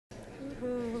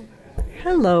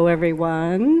Hello,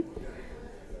 everyone.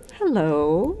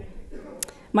 Hello.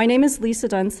 My name is Lisa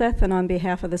Dunseth, and on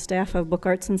behalf of the staff of Book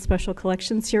Arts and Special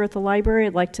Collections here at the library,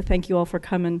 I'd like to thank you all for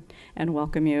coming and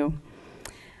welcome you.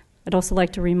 I'd also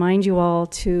like to remind you all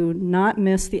to not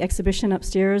miss the exhibition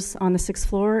upstairs on the 6th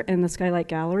floor in the Skylight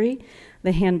Gallery,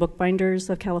 the Hand Bookbinders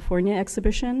of California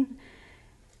exhibition.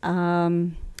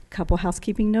 Couple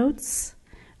housekeeping notes: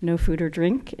 no food or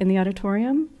drink in the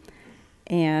auditorium.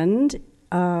 And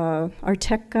our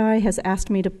tech guy has asked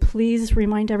me to please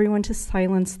remind everyone to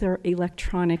silence their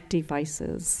electronic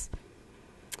devices.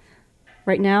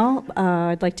 Right now,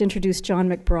 I'd like to introduce John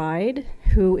McBride,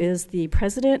 who is the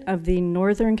president of the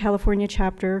Northern California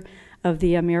chapter of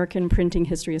the American Printing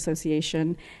History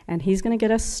Association, and he's going to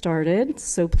get us started,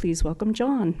 so please welcome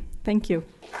John. Thank you.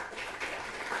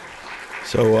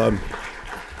 So,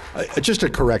 just a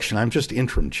correction, I'm just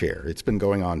interim chair. It's been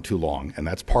going on too long, and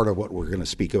that's part of what we're going to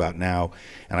speak about now.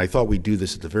 And I thought we'd do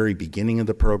this at the very beginning of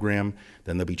the program,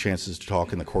 then there'll be chances to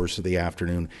talk in the course of the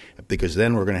afternoon, because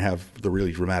then we're going to have the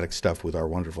really dramatic stuff with our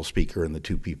wonderful speaker and the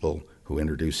two people who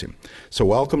introduce him. So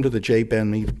welcome to the J.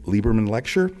 Ben Lieberman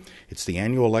Lecture. It's the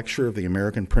annual lecture of the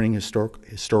American Printing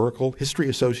Historical History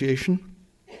Association.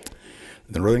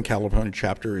 The Northern California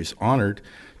chapter is honored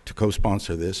to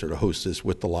co-sponsor this or to host this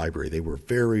with the library. They were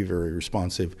very, very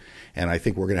responsive, and I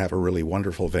think we're going to have a really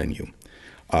wonderful venue.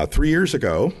 3 years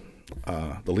ago,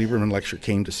 the Lieberman Lecture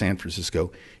came to San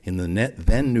Francisco in the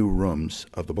then new rooms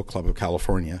of the Book Club of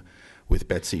California with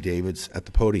Betsy Davids at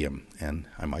the podium. And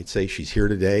I might say she's here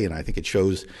today, and I think it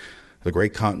shows the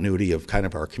great continuity of kind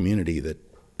of our community that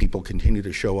people continue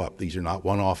to show up. These are not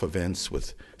one-off events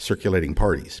with circulating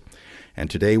parties. And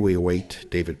today we await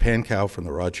David Pankow from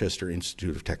the Rochester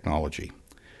Institute of Technology.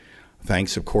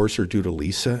 Thanks, of course, are due to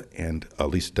Lisa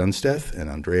Dunsteth and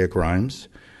Andrea Grimes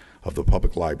of the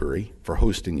Public Library for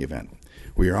hosting the event.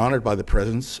 We are honored by the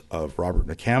presence of Robert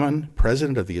McCammon,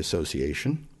 president of the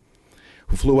association,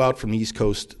 who flew out from the East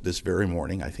Coast this very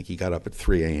morning. I think he got up at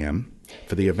 3 a.m.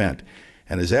 for the event.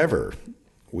 And as ever,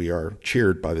 we are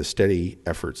cheered by the steady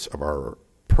efforts of our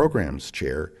programs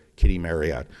chair, Kitty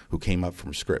Marriott, who came up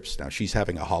from Scripps. Now, she's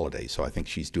having a holiday, so I think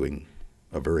she's doing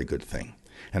a very good thing.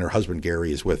 And her husband,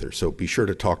 Gary, is with her, so be sure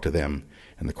to talk to them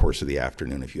in the course of the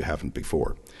afternoon if you haven't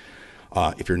before.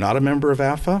 If you're not a member of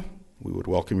AFA, we would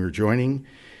welcome your joining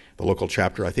the local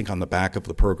chapter. I think on the back of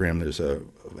the program there's an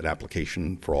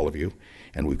application for all of you,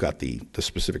 and we've got the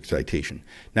specific citation.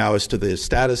 Now, as to the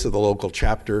status of the local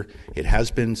chapter, it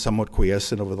has been somewhat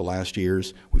quiescent over the last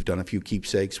years. We've done a few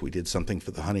keepsakes. We did something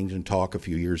for the Huntington Talk a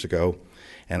few years ago,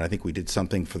 and I think we did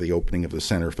something for the opening of the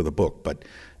Center for the Book. But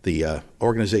the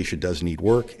organization does need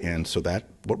work, and so that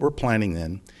what we're planning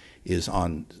then is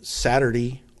on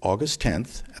Saturday, August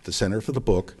 10th, at the Center for the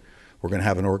Book, we're going to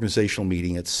have an organizational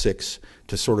meeting at 6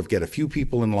 to sort of get a few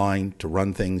people in line to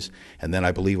run things. And then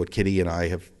I believe what Kitty and I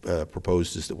have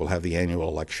proposed is that we'll have the annual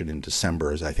election in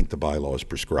December, as I think the bylaws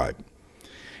prescribe.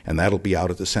 And that'll be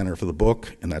out at the Center for the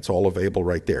Book, and that's all available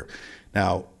right there.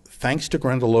 Now, thanks to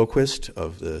Grendel Loquist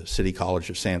of the City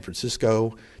College of San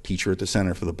Francisco, teacher at the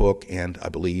Center for the Book, and I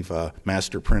believe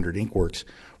master printer at Inkworks,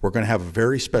 we're going to have a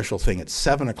very special thing at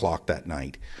 7 o'clock that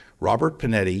night. Bob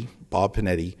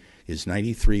Panetti, is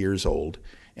 93 years old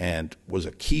and was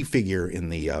a key figure in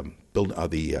the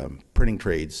printing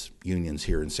trades unions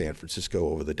here in San Francisco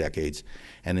over the decades.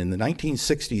 And in the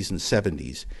 1960s and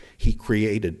 70s, he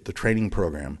created the training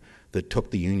program that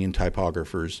took the union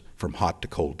typographers from hot to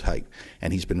cold type.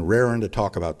 And he's been raring to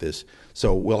talk about this.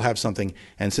 So we'll have something.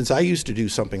 And since I used to do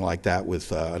something like that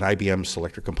with an IBM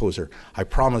Selector Composer, I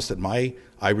promise that my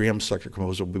IBM Selector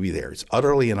Composer will be there. It's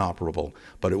utterly inoperable,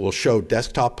 but it will show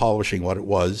desktop publishing what it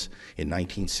was in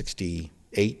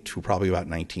 1968 to probably about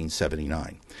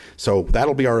 1979. So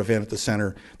that'll be our event at the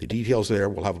center. The details are there.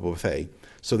 We'll have a buffet.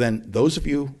 So then those of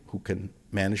you who can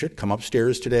manage it, come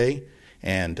upstairs today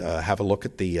and have a look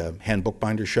at the Hand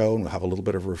Bookbinder show, and we'll have a little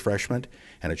bit of refreshment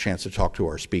and a chance to talk to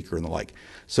our speaker and the like.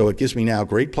 So it gives me now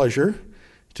great pleasure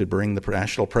to bring the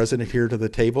national president here to the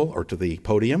table, or to the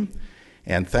podium.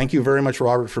 And thank you very much,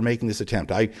 Robert, for making this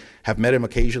attempt. I have met him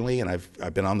occasionally, and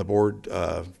I've been on the board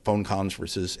phone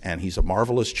conferences, and he's a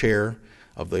marvelous chair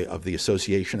of the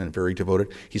association and very devoted.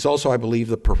 He's also, I believe,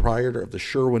 the proprietor of the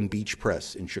Sherwin Beach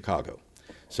Press in Chicago.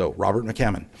 So, Robert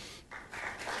McCammon.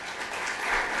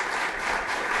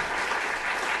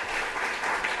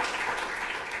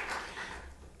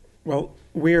 Well,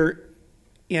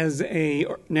 as a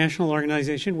national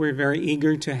organization, we're very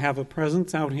eager to have a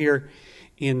presence out here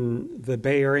in the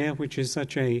Bay Area, which is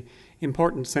such an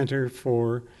important center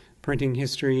for printing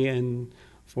history and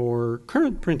for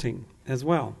current printing as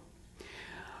well.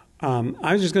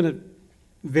 I was just going to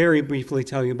very briefly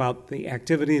tell you about the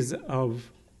activities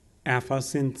of AFA,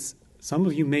 since some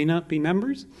of you may not be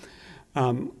members.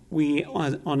 We,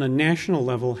 on a national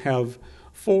level, have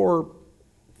four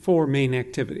main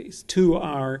activities. Two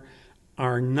are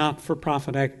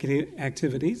not-for-profit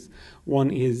activities.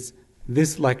 One is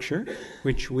this lecture,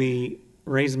 which we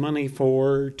raise money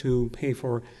for to pay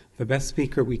for the best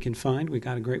speaker we can find. We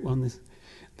got a great one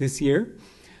this year.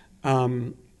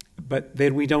 But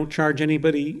then we don't charge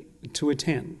anybody to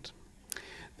attend.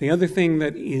 The other thing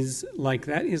that is like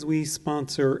that is we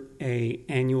sponsor an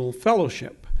annual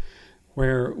fellowship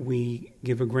where we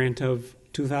give a grant of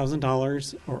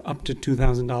 $2,000 or up to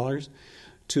 $2,000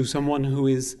 to someone who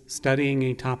is studying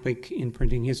a topic in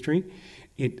printing history.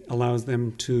 It allows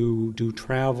them to do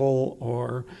travel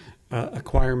or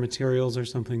acquire materials or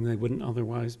something they wouldn't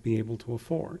otherwise be able to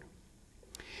afford.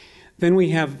 Then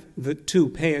we have the two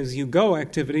pay-as-you-go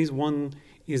activities. One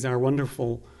is our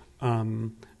wonderful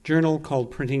journal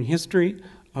called Printing History,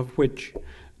 of which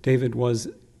David was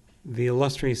the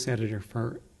illustrious editor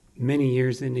for many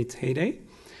years in its heyday.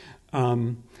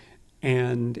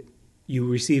 And you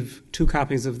receive 2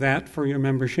 copies of that for your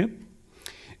membership.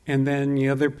 And then the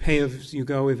other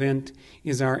pay-as-you-go event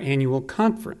is our annual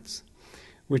conference,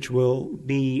 which will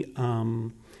be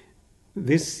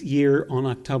this year on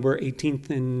October 18th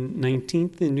and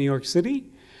 19th in New York City.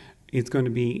 It's going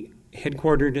to be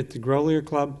headquartered at the Grolier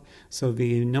Club, so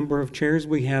the number of chairs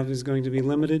we have is going to be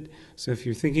limited. So if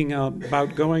you're thinking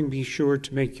about going, be sure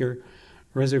to make your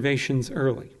reservations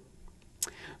early.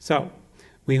 So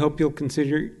we hope you'll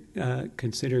consider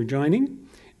joining.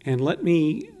 And let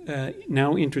me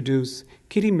now introduce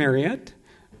Kitty Marriott,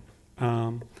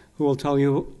 who will tell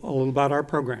you a little about our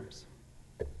programs.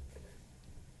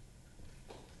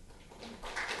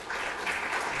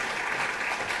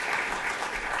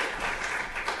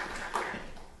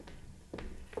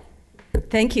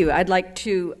 Thank you. I'd like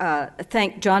to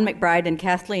thank John McBride and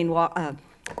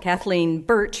Kathleen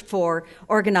Birch for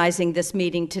organizing this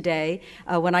meeting today.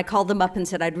 When I called them up and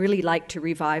said I'd really like to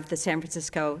revive the San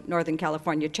Francisco Northern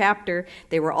California chapter,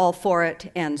 they were all for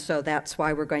it, and so that's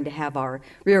why we're going to have our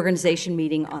reorganization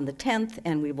meeting on the 10th,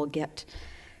 and we will get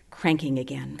cranking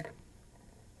again.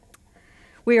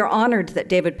 We are honored that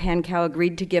David Pankow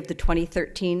agreed to give the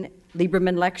 2013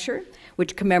 Lieberman Lecture,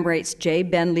 which commemorates J.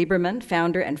 Ben Lieberman,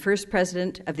 founder and first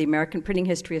president of the American Printing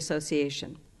History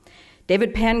Association.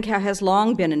 David Pankow has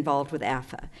long been involved with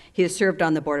AFA. He has served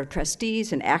on the Board of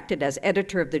Trustees and acted as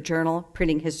editor of the journal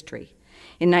Printing History.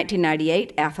 In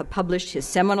 1998, AFA published his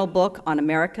seminal book on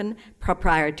American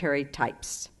proprietary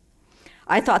types.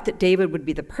 I thought that David would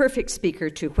be the perfect speaker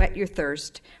to whet your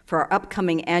thirst for our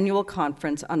upcoming annual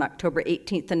conference on October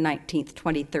 18th and 19th,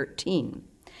 2013.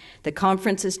 The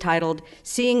conference is titled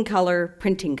Seeing Color,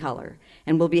 Printing Color,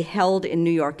 and will be held in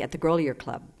New York at the Grolier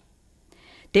Club.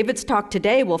 David's talk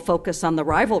today will focus on the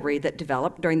rivalry that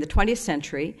developed during the 20th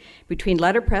century between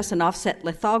letterpress and offset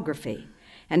lithography,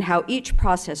 and how each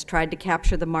process tried to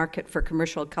capture the market for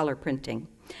commercial color printing.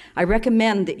 I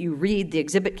recommend that you read the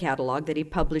exhibit catalog that he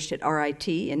published at RIT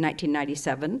in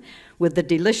 1997 with the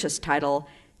delicious title,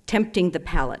 Tempting the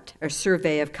Palette, a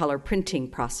Survey of Color Printing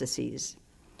Processes.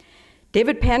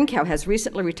 David Pankow has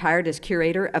recently retired as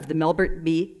curator of the Melbert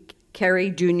B. Carey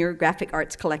Jr. Graphic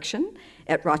Arts Collection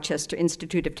at Rochester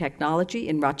Institute of Technology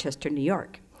in Rochester, New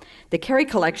York. The Carey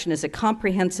Collection is a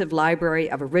comprehensive library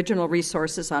of original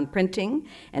resources on printing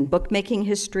and bookmaking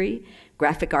history,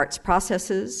 graphic arts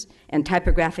processes, and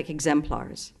typographic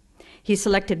exemplars. He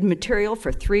selected material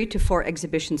for 3 to 4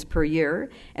 exhibitions per year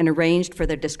and arranged for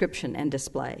their description and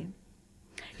display.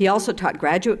 He also taught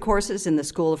graduate courses in the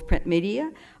School of Print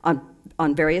Media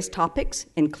on various topics,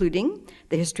 including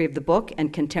the history of the book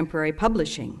and contemporary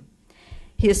publishing.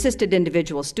 He assisted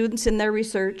individual students in their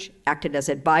research, acted as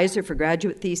advisor for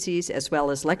graduate theses, as well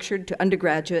as lectured to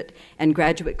undergraduate and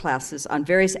graduate classes on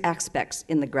various aspects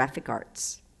in the graphic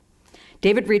arts.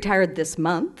 David retired this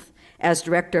month as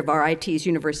director of RIT's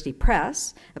University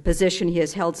Press, a position he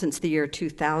has held since the year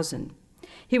 2000.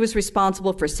 He was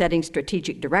responsible for setting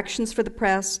strategic directions for the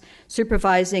press,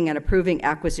 supervising and approving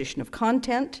acquisition of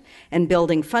content, and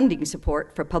building funding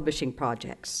support for publishing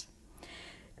projects.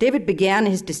 David began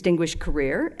his distinguished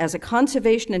career as a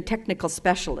conservation and technical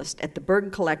specialist at the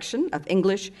Berg Collection of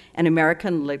English and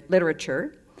American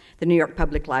Literature, the New York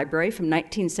Public Library, from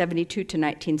 1972 to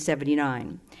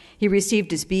 1979. He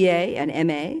received his BA and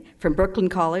MA from Brooklyn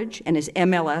College and his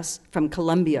MLS from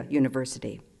Columbia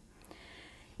University.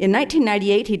 In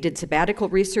 1998, he did sabbatical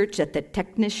research at the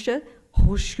Technische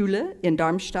Hochschule in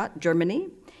Darmstadt, Germany.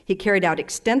 He He carried out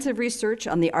extensive research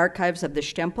on the archives of the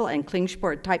Stempel and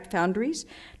Klingsport type foundries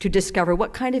to discover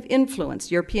what kind of influence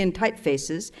European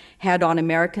typefaces had on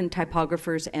American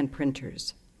typographers and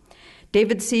printers.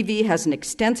 David CV has an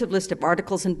extensive list of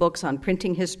articles and books on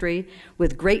printing history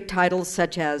with great titles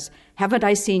such as Haven't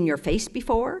I Seen Your Face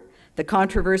Before?, The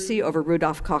Controversy Over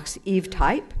Rudolph Koch's Eve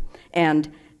Type, and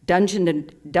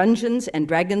Dungeons and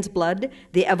Dragons' Blood,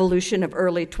 The Evolution of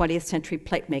Early 20th Century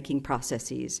Plate-Making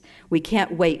Processes. We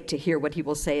can't wait to hear what he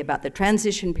will say about the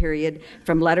transition period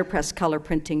from letterpress color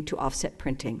printing to offset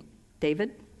printing.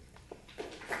 David?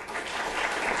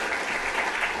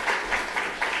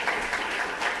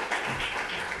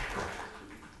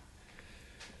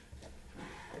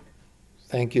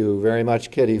 Thank you very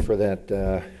much, Kitty, for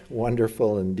that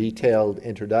wonderful and detailed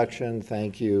introduction.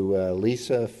 Thank you,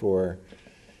 Lisa, for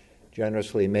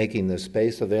generously making this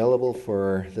space available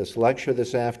for this lecture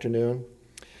this afternoon.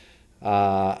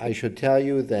 I should tell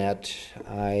you that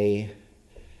I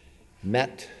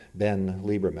met Ben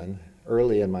Lieberman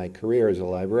early in my career as a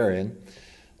librarian.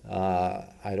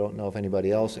 I don't know if anybody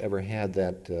else ever had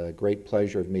that great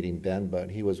pleasure of meeting Ben,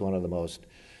 but he was one of the most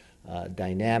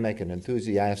dynamic and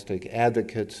enthusiastic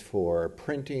advocates for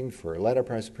printing, for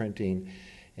letterpress printing,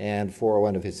 and for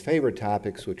one of his favorite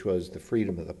topics, which was the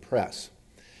freedom of the press.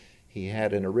 He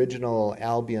had an original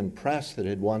Albion press that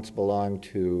had once belonged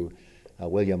to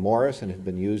William Morris and had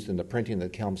been used in the printing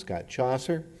of the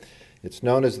Kelmscott-Chaucer. It's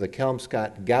known as the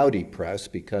Kelmscott-Gowdy press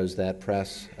because that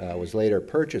press was later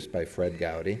purchased by Fred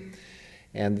Gowdy.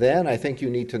 And then I think you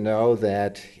need to know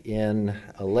that in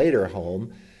a later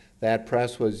home, that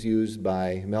press was used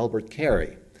by Melbert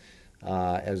Carey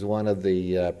as one of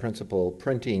the principal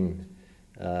printing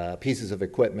pieces of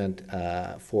equipment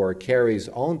for Carey's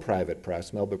own private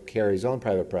press, Melbert Carey's own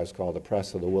private press called the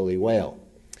Press of the Woolly Whale.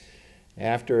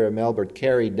 After Melbert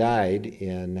Carey died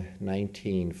in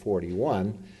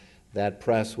 1941, that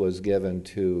press was given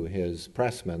to his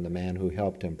pressman, the man who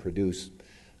helped him produce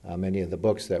many of the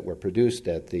books that were produced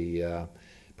at the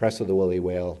Press of the Woolly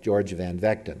Whale, George Van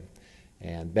Vechten.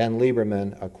 And Ben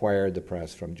Lieberman acquired the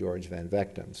press from George Van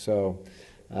Vechten. So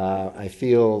I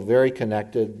feel very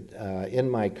connected in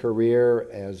my career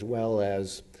as well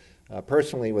as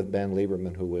personally with Ben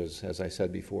Lieberman, who was, as I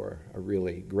said before, a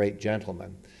really great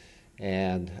gentleman.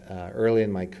 And early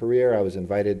in my career, I was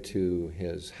invited to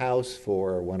his house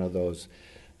for one of those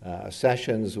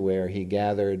sessions where he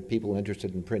gathered people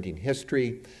interested in printing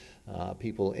history,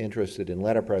 people interested in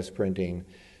letterpress printing,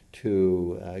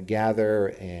 to gather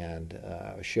and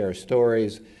share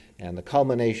stories. And the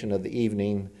culmination of the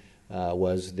evening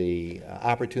was the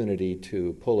opportunity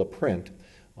to pull a print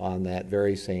on that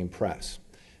very same press,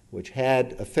 which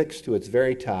had affixed to its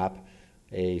very top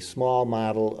a small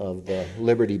model of the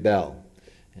Liberty Bell.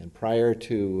 And prior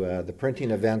to the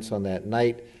printing events on that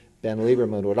night, Ben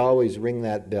Lieberman would always ring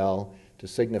that bell to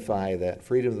signify that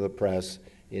freedom of the press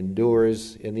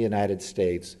endures in the United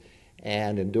States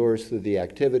and endures through the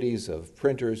activities of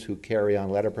printers who carry on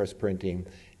letterpress printing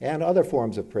and other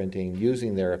forms of printing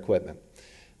using their equipment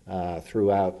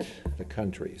throughout the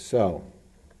country. So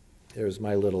there's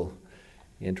my little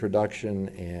introduction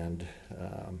and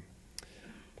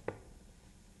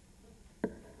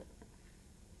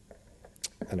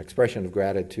an expression of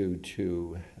gratitude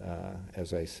to,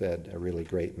 as I said, a really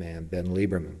great man, Ben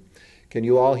Lieberman. Can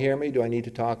you all hear me? Do I need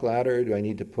to talk louder? Do I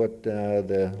need to put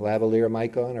the lavalier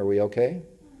mic on? Are we okay?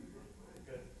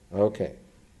 Okay.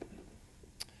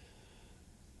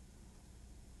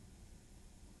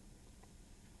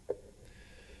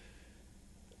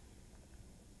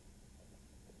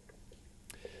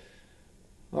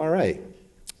 All right.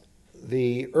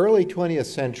 The early 20th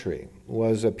century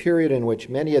was a period in which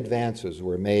many advances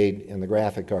were made in the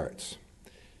graphic arts.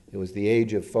 It was the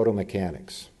age of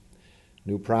photomechanics.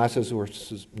 New processes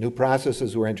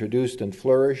were introduced and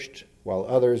flourished, while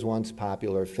others once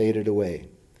popular faded away.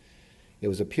 It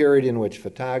was a period in which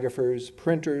photographers,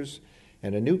 printers,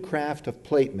 and a new craft of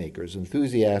plate makers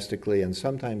enthusiastically and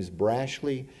sometimes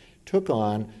brashly took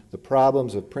on the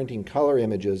problems of printing color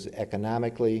images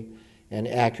economically and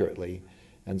accurately,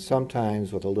 and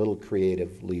sometimes with a little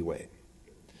creative leeway.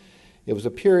 It was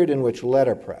a period in which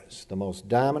letterpress, the most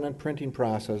dominant printing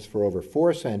process for over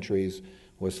 4 centuries,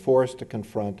 was forced to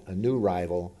confront a new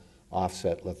rival,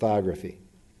 offset lithography.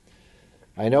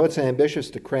 I know it's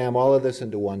ambitious to cram all of this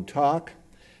into one talk,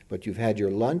 but you've had your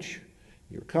lunch,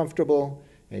 you're comfortable,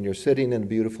 and you're sitting in a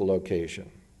beautiful location.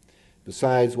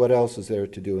 Besides, what else is there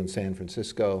to do in San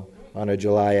Francisco on a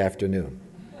July afternoon?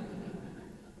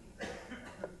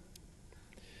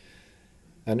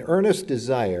 An earnest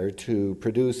desire to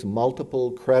produce multiple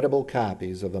credible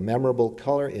copies of a memorable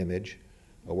color image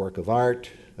A work of art,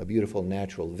 a beautiful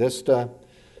natural vista,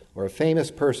 or a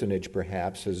famous personage,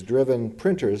 perhaps, has driven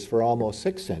printers for almost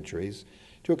 6 centuries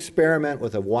to experiment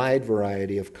with a wide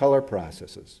variety of color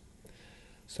processes.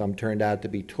 Some turned out to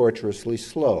be tortuously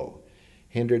slow,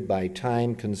 hindered by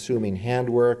time-consuming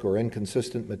handwork or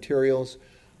inconsistent materials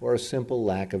or a simple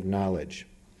lack of knowledge.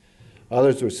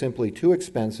 Others were simply too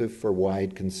expensive for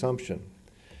wide consumption.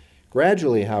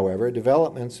 Gradually, however,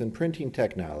 developments in printing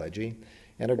technology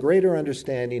and a greater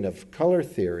understanding of color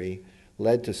theory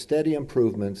led to steady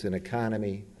improvements in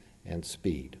economy and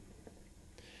speed.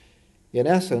 In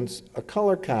essence, a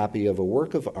color copy of a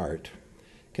work of art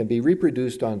can be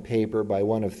reproduced on paper by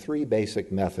one of 3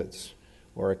 basic methods,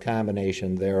 or a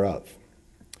combination thereof.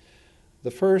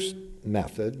 The first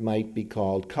method might be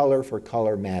called color for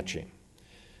color matching.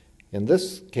 In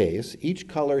this case, each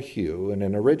color hue in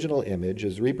an original image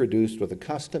is reproduced with a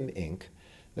custom ink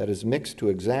that is mixed to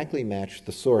exactly match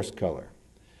the source color.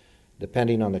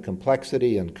 Depending on the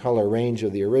complexity and color range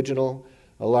of the original,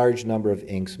 a large number of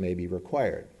inks may be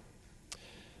required.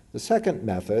 The second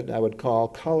method I would call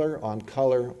color on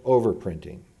color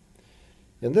overprinting.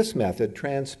 In this method,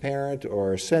 transparent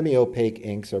or semi-opaque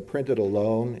inks are printed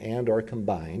alone and or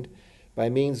combined by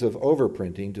means of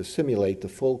overprinting to simulate the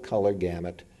full color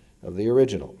gamut of the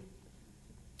original.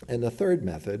 And the third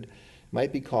method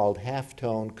might be called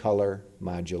halftone color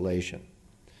modulation.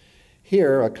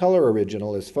 Here, a color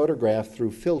original is photographed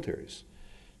through filters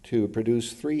to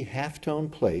produce 3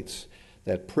 halftone plates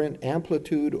that print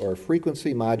amplitude or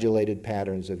frequency modulated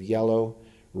patterns of yellow,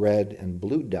 red, and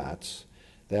blue dots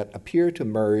that appear to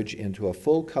merge into a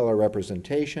full color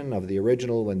representation of the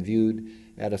original when viewed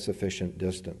at a sufficient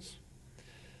distance.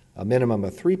 A minimum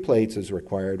of 3 plates is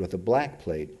required, with a black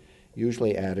plate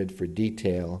usually added for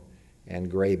detail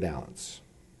and gray balance.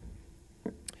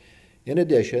 In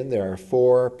addition, there are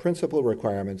 4 principal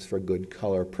requirements for good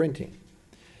color printing: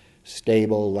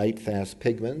 stable, light-fast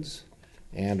pigments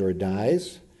and or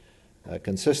dyes, a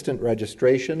consistent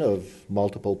registration of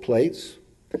multiple plates,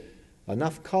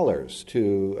 enough colors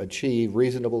to achieve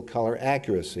reasonable color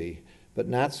accuracy, but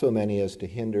not so many as to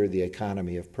hinder the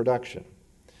economy of production,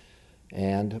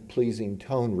 and pleasing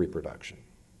tone reproduction.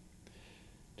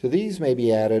 To these may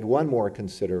be added one more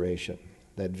consideration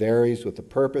that varies with the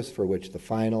purpose for which the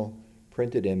final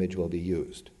printed image will be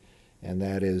used, and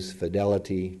that is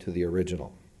fidelity to the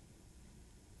original.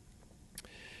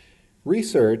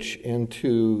 Research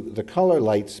into the color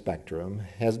light spectrum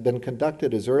has been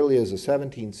conducted as early as the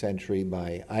 17th century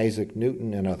by Isaac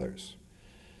Newton and others.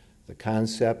 The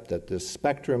concept that this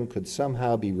spectrum could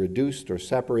somehow be reduced or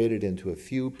separated into a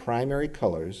few primary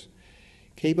colors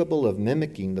capable of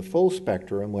mimicking the full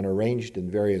spectrum when arranged in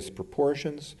various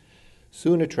proportions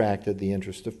soon attracted the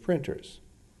interest of printers.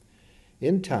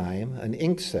 In time, an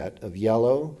ink set of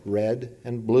yellow, red,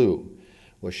 and blue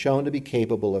was shown to be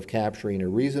capable of capturing a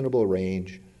reasonable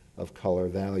range of color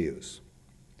values.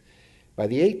 By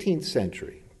the 18th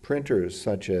century, printers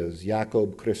such as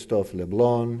Jacob Christophe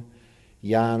Leblon,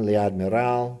 Jan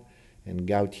L'Admiral, and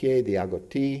Gautier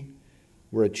d'Agoty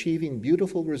were achieving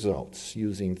beautiful results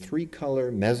using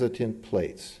 3-color mezzotint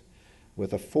plates,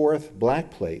 with a 4th black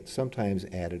plate sometimes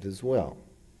added as well.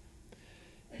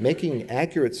 Making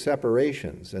accurate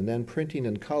separations and then printing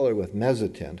in color with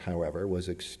mezzotint, however, was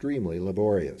extremely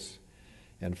laborious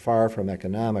and far from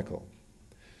economical.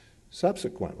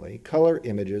 Subsequently, color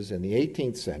images in the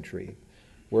 18th century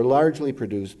were largely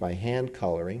produced by hand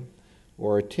coloring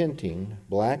or tinting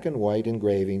black and white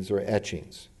engravings or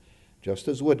etchings, just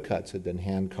as woodcuts had been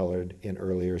hand colored in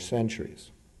earlier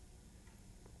centuries.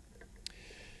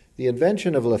 The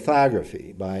invention of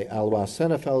lithography by Alois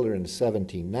Sennefelder in the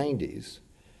 1790s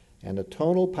and the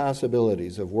tonal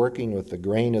possibilities of working with the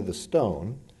grain of the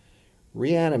stone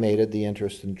reanimated the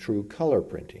interest in true color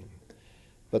printing,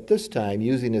 but this time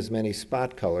using as many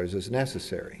spot colors as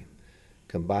necessary,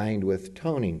 combined with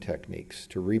toning techniques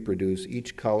to reproduce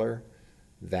each color,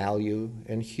 value,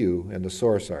 and hue in the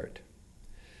source art.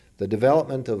 The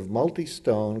development of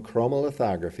multi-stone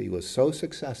chromolithography was so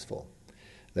successful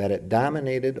that it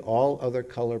dominated all other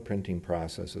color printing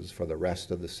processes for the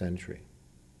rest of the century.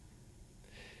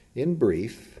 In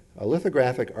brief, a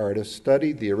lithographic artist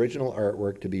studied the original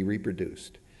artwork to be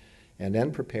reproduced and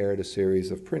then prepared a series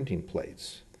of printing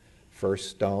plates, first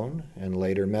stone and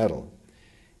later metal,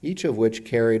 each of which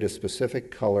carried a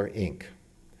specific color ink.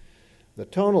 The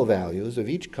tonal values of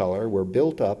each color were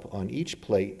built up on each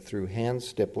plate through hand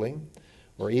stippling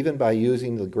or even by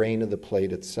using the grain of the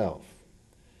plate itself.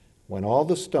 When all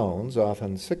the stones,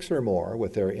 often 6 or more,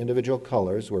 with their individual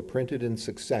colors were printed in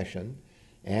succession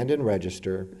and in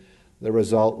register, the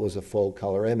result was a full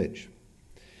color image.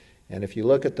 And if you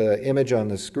look at the image on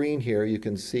the screen here, you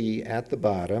can see at the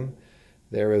bottom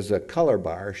there is a color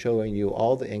bar showing you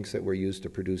all the inks that were used to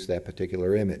produce that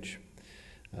particular image.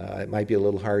 It might be a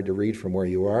little hard to read from where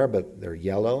you are, but they're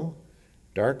yellow,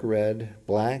 dark red,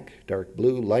 black, dark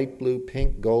blue, light blue,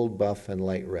 pink, gold, buff, and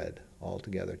light red.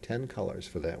 Altogether 10 colors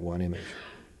for that one image.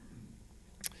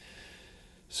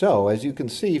 So, as you can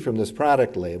see from this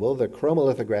product label, the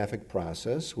chromolithographic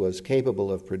process was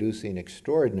capable of producing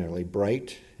extraordinarily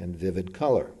bright and vivid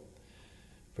color.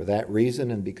 For that reason,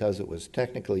 and because it was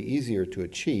technically easier to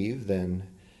achieve than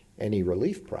any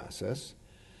relief process,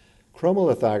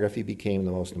 chromolithography became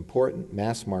the most important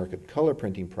mass-market color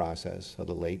printing process of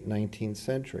the late 19th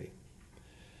century.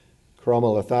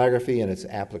 Chromolithography and its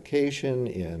application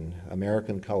in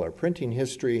American color printing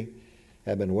history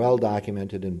have been well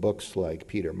documented in books like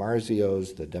Peter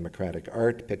Marzio's The Democratic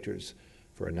Art, Pictures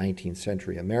for a 19th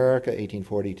Century America,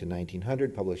 1840 to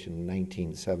 1900, published in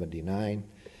 1979,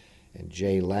 and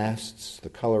Jay Last's The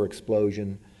Color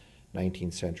Explosion,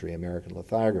 19th Century American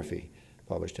Lithography,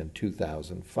 published in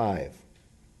 2005.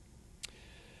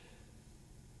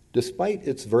 Despite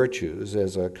its virtues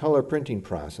as a color printing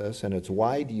process and its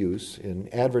wide use in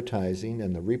advertising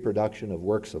and the reproduction of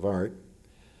works of art,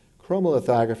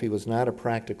 chromolithography was not a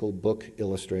practical book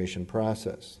illustration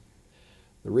process.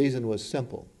 The reason was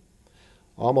simple.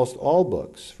 Almost all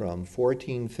books from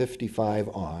 1455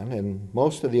 on, and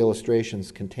most of the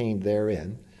illustrations contained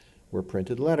therein, were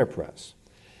printed letterpress,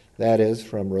 that is,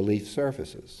 from relief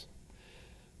surfaces.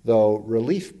 Though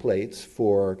relief plates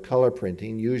for color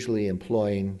printing, usually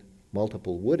employing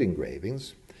multiple wood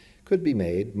engravings, could be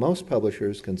made, most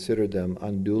publishers considered them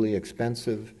unduly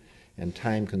expensive and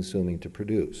time-consuming to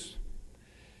produce.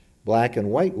 Black and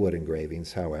white wood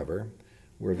engravings, however,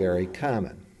 were very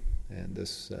common. And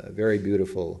this very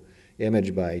beautiful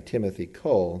image by Timothy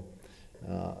Cole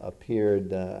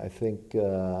appeared, I think,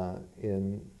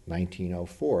 in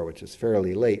 1904, which is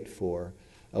fairly late for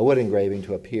a wood engraving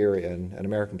to appear in an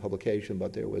American publication,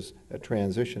 but there was a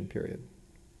transition period.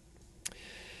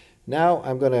 Now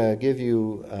I'm going to give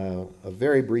you a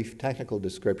very brief technical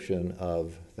description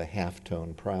of the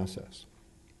halftone process.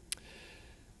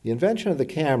 The invention of the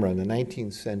camera in the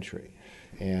 19th century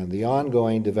and the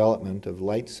ongoing development of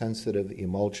light-sensitive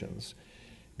emulsions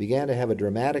began to have a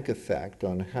dramatic effect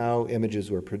on how images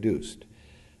were produced,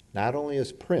 not only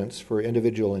as prints for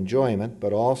individual enjoyment,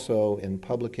 but also in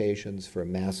publications for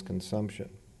mass consumption.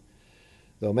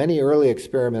 Though many early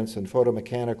experiments in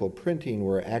photomechanical printing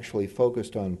were actually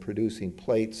focused on producing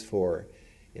plates for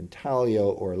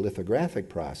intaglio or lithographic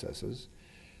processes,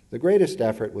 the greatest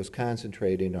effort was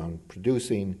concentrating on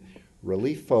producing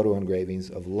relief photo engravings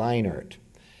of line art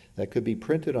that could be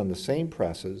printed on the same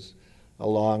presses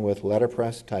along with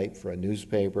letterpress type for a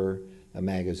newspaper, a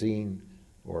magazine,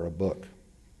 or a book.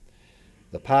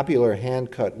 The popular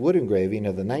hand-cut wood engraving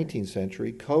of the 19th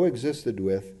century coexisted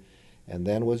with and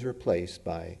then was replaced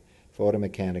by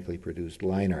photomechanically produced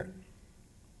line art.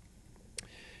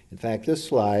 In fact, this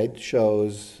slide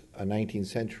shows a 19th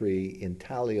century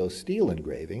intaglio steel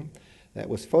engraving that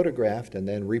was photographed and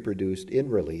then reproduced in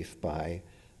relief by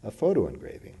a photo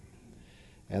engraving.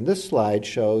 And this slide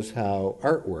shows how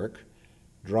artwork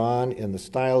drawn in the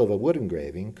style of a wood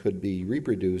engraving could be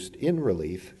reproduced in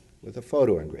relief with a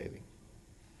photo engraving.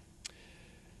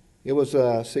 It was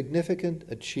a significant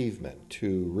achievement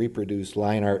to reproduce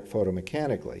line art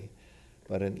photomechanically,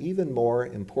 but an even more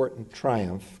important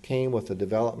triumph came with the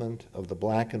development of the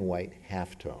black and white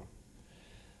halftone.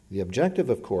 The objective,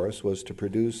 of course, was to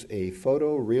produce a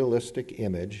photorealistic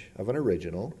image of an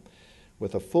original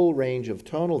with a full range of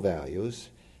tonal values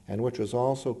and which was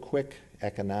also quick,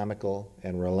 economical,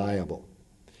 and reliable.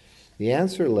 The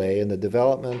answer lay in the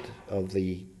development of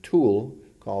the tool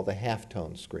called the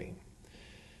halftone screen,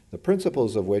 the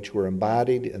principles of which were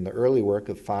embodied in the early work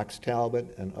of Fox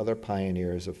Talbot and other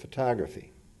pioneers of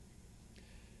photography.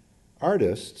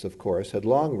 Artists, of course, had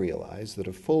long realized that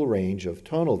a full range of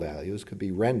tonal values could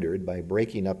be rendered by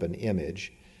breaking up an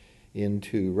image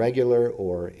into regular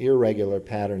or irregular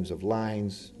patterns of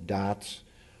lines, dots,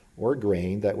 or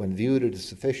grain that, when viewed at a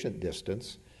sufficient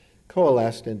distance,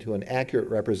 coalesced into an accurate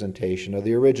representation of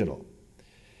the original.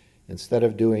 Instead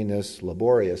of doing this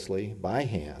laboriously by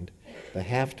hand, the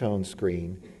halftone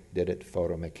screen did it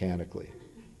photomechanically.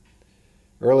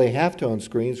 Early halftone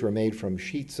screens were made from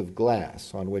sheets of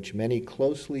glass on which many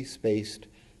closely spaced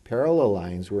parallel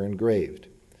lines were engraved.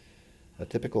 A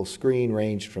typical screen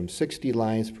ranged from 60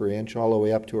 lines per inch all the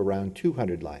way up to around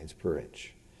 200 lines per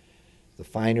inch. The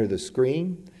finer the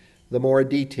screen, the more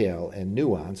detail and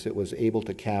nuance it was able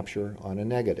to capture on a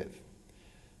negative.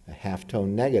 A halftone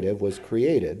negative was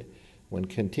created when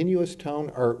continuous tone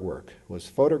artwork was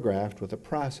photographed with a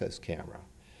process camera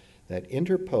that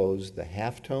interposed the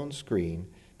halftone screen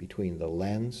between the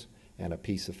lens and a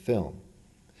piece of film.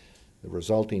 The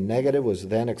resulting negative was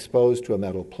then exposed to a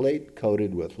metal plate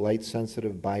coated with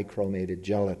light-sensitive bichromated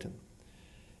gelatin.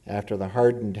 After the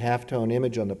hardened halftone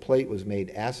image on the plate was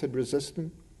made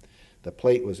acid-resistant, the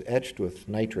plate was etched with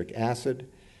nitric acid,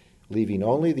 leaving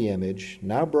only the image,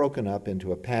 now broken up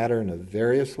into a pattern of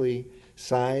variously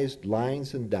sized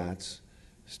lines and dots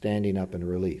standing up in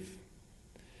relief.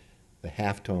 The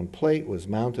halftone plate was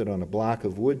mounted on a block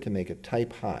of wood to make it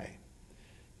type high.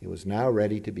 It was now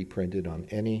ready to be printed on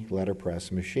any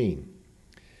letterpress machine.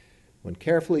 When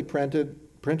carefully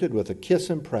printed with a kiss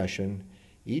impression,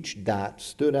 each dot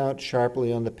stood out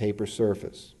sharply on the paper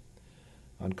surface.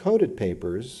 On coated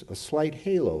papers, a slight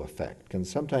halo effect can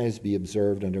sometimes be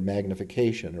observed under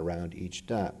magnification around each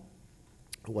dot,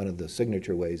 one of the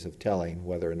signature ways of telling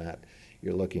whether or not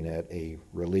you're looking at a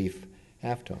relief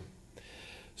halftone.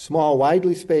 Small,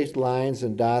 widely spaced lines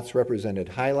and dots represented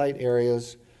highlight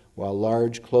areas, while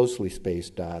large, closely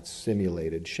spaced dots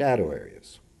simulated shadow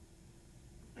areas.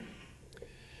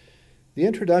 The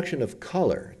introduction of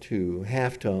color to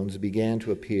halftones began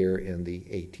to appear in the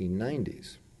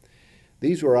 1890s.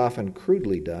 These were often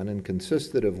crudely done and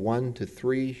consisted of 1 to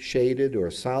 3 shaded or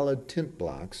solid tint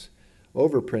blocks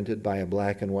overprinted by a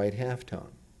black and white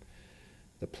halftone.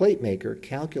 The plate maker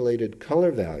calculated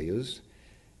color values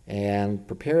and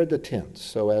prepared the tints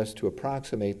so as to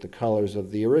approximate the colors of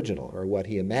the original, or what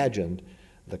he imagined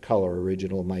the color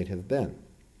original might have been.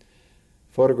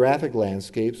 Photographic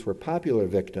landscapes were popular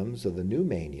victims of the new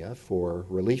mania for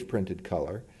relief printed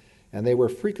color, and they were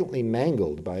frequently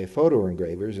mangled by photo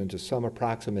engravers into some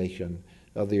approximation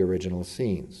of the original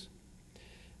scenes.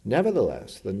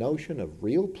 Nevertheless, the notion of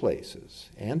real places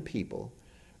and people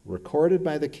recorded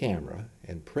by the camera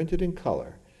and printed in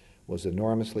color was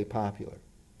enormously popular.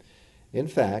 In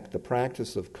fact, the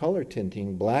practice of color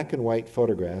tinting black and white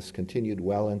photographs continued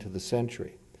well into the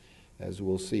century, as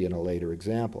we'll see in a later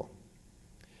example.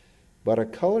 But a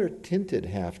color-tinted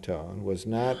halftone was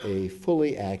not a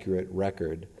fully accurate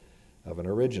record of an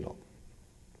original.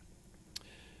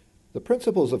 The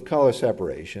principles of color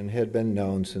separation had been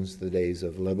known since the days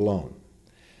of Leblon,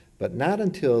 but not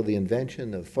until the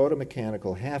invention of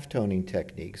photomechanical halftoning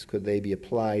techniques could they be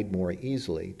applied more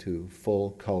easily to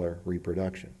full color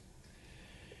reproduction.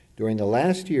 During the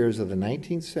last years of the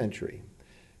 19th century,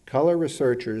 color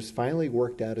researchers finally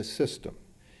worked out a system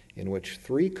in which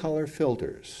 3 color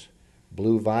filters,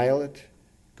 blue-violet,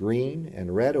 green,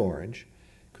 and red-orange,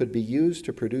 could be used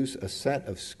to produce a set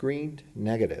of screened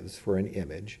negatives for an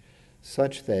image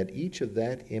such that each of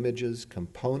that image's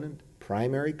component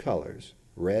primary colors,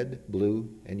 red, blue,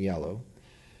 and yellow,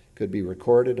 could be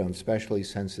recorded on specially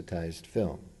sensitized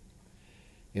film.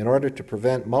 In order to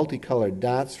prevent multicolored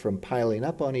dots from piling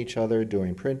up on each other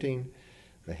during printing,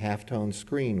 the halftone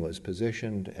screen was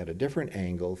positioned at a different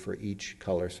angle for each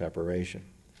color separation.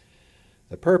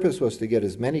 The purpose was to get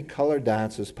as many colored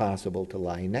dots as possible to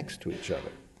lie next to each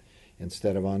other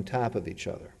instead of on top of each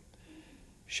other.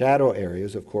 Shadow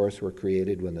areas, of course, were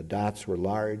created when the dots were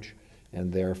large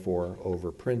and therefore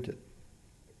overprinted.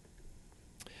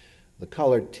 The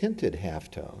color-tinted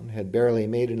halftone had barely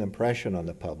made an impression on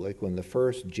the public when the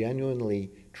first genuinely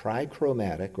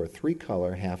trichromatic or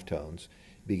 3-color halftones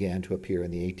began to appear in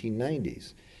the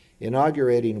 1890s,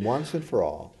 inaugurating once and for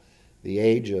all the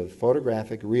age of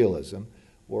photographic realism,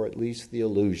 or at least the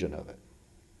illusion of it.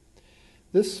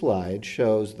 This slide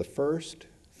shows the first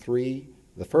true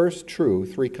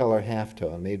 3-color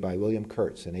halftone made by William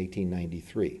Kurtz in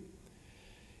 1893.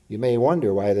 You may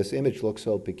wonder why this image looks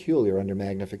so peculiar under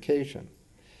magnification.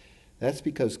 That's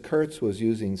because Kurtz was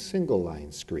using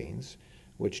single-line screens,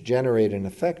 which generate an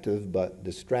effective but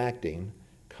distracting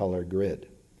color grid.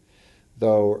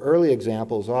 Though early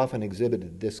examples often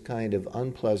exhibited this kind of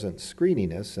unpleasant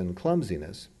screeniness and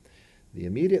clumsiness, the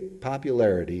immediate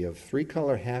popularity of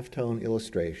 3-color halftone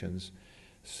illustrations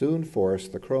soon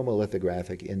forced the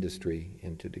chromolithographic industry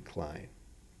into decline.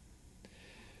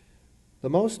 The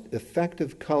most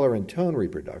effective color and tone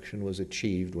reproduction was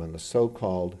achieved when the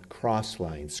so-called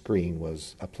cross-line screen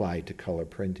was applied to color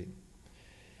printing.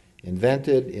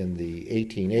 Invented in the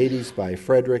 1880s by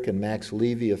Frederick and Max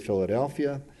Levy of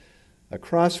Philadelphia, a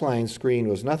cross-line screen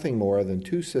was nothing more than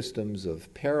 2 systems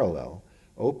of parallel,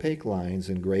 opaque lines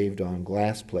engraved on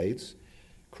glass plates,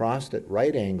 crossed at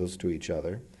right angles to each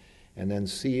other, and then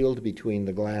sealed between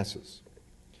the glasses.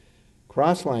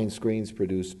 Cross-line screens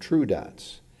produced true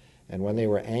dots, and when they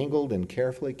were angled in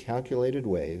carefully calculated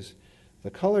ways, the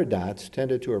color dots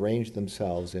tended to arrange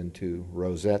themselves into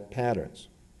rosette patterns.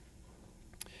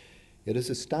 It is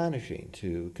astonishing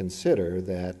to consider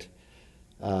that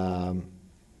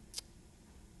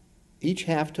each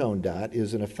halftone dot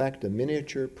is in effect a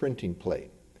miniature printing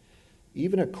plate.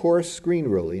 Even a coarse screen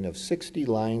ruling of 60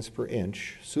 lines per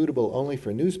inch, suitable only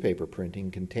for newspaper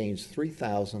printing, contains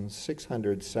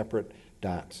 3,600 separate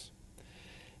dots.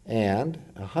 And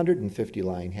a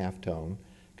 150-line halftone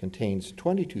contains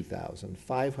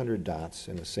 22,500 dots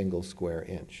in a single square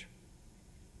inch.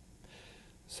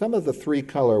 Some of the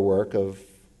three-color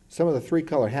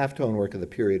halftone work of the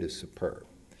period is superb,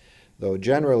 though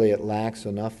generally it lacks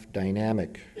enough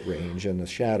dynamic range in the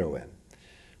shadow end.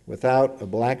 Without a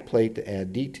black plate to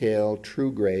add detail,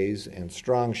 true grays, and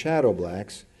strong shadow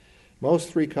blacks, most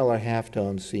three-color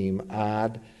halftones seem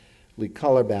oddly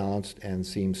color-balanced and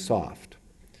seem soft.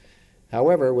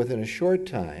 However, within a short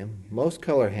time, most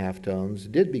color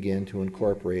halftones did begin to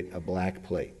incorporate a black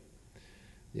plate.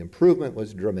 The improvement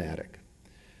was dramatic.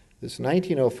 This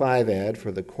 1905 ad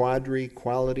for the Quadri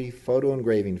quality photo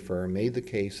engraving firm made the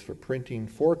case for printing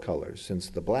four colors, since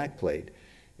the black plate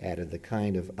added the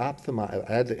kind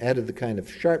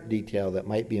of sharp detail that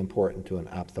might be important to an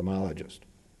ophthalmologist.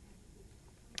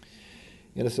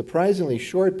 In a surprisingly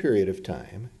short period of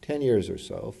time, 10 years or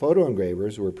so, photo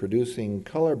engravers were producing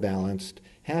color-balanced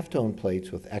halftone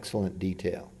plates with excellent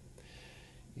detail.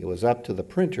 It was up to the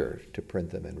printer to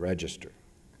print them and register.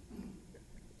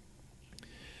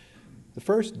 The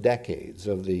first decades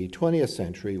of the 20th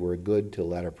century were good to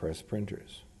letterpress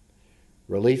printers.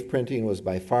 Relief printing was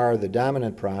by far the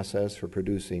dominant process for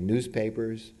producing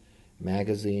newspapers,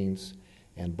 magazines,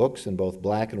 and books in both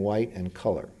black and white and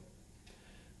color.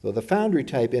 Though the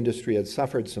foundry-type industry had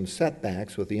suffered some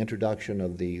setbacks with the introduction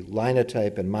of the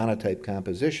linotype and monotype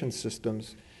composition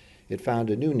systems, it found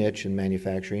a new niche in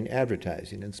manufacturing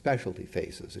advertising and specialty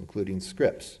faces, including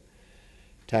scripts.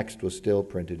 Text was still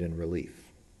printed in relief.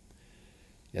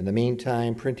 In the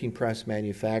meantime, printing press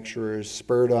manufacturers,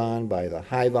 spurred on by the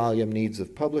high-volume needs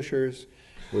of publishers,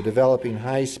 were developing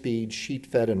high-speed,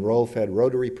 sheet-fed and roll-fed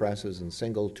rotary presses in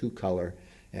single, two-color,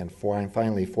 and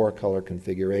finally four-color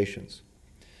configurations.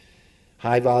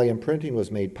 High-volume printing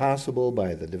was made possible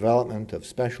by the development of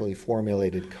specially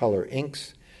formulated color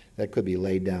inks that could be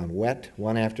laid down wet,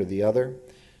 one after the other,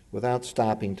 without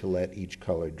stopping to let each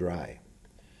color dry.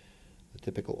 The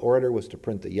typical order was to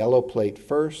print the yellow plate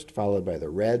first, followed by the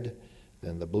red,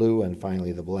 then the blue, and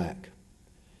finally the black.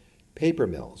 Paper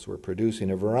mills were producing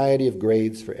a variety of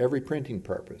grades for every printing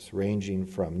purpose, ranging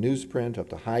from newsprint up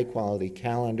to high-quality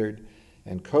calendared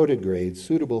and coated grades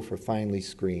suitable for finely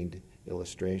screened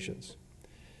illustrations.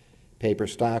 Paper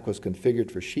stock was configured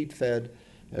for sheet-fed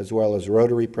as well as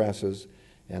rotary presses,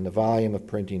 and the volume of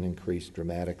printing increased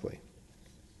dramatically.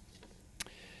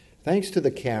 Thanks to the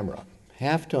camera,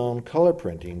 halftone color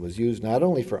printing was used not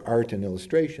only for art and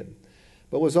illustration,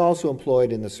 but was also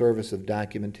employed in the service of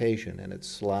documentation and its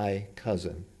sly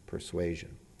cousin,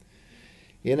 persuasion.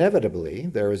 Inevitably,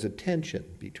 there is a tension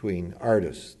between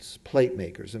artists, plate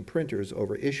makers, and printers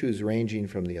over issues ranging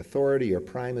from the authority or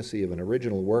primacy of an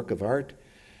original work of art,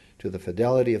 to the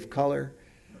fidelity of color,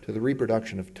 to the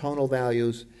reproduction of tonal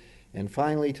values, and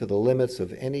finally to the limits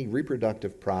of any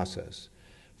reproductive process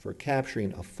for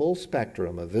capturing a full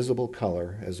spectrum of visible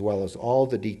color, as well as all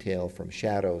the detail from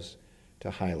shadows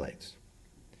to highlights.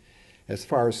 As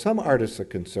far as some artists are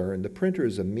concerned, the printer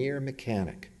is a mere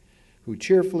mechanic who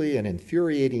cheerfully and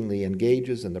infuriatingly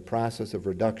engages in the process of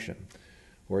reduction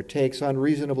or takes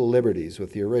unreasonable liberties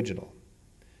with the original.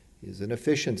 He is an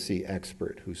efficiency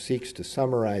expert who seeks to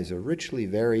summarize a richly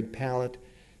varied palette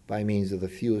by means of the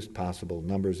fewest possible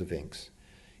numbers of inks,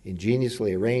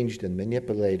 ingeniously arranged and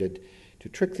manipulated to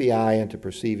trick the eye into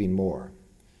perceiving more.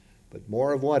 But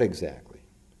more of what exactly?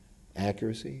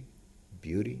 Accuracy,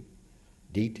 beauty,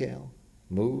 detail,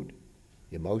 mood,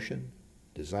 emotion,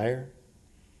 desire?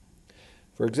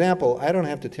 For example, I don't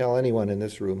have to tell anyone in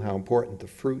this room how important the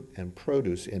fruit and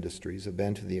produce industries have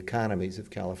been to the economies of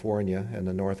California and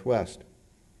the Northwest.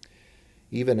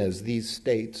 Even as these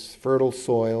states' fertile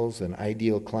soils and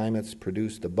ideal climates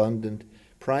produced abundant,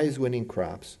 prize-winning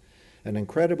crops, an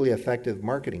incredibly effective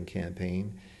marketing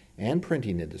campaign and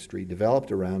printing industry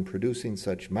developed around producing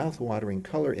such mouth-watering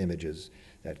color images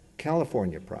that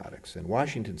California products and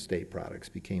Washington State products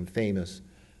became famous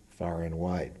far and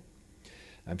wide.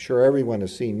 I'm sure everyone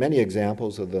has seen many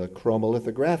examples of the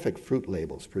chromolithographic fruit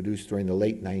labels produced during the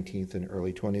late 19th and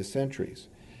early 20th centuries.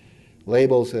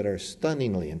 Labels that are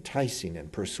stunningly enticing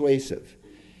and persuasive,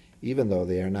 even though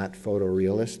they are not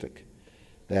photorealistic.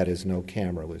 That is, no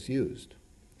camera was used.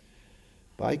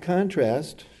 By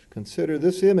contrast, consider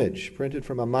this image printed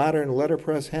from a modern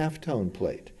letterpress halftone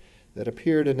plate that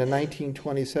appeared in a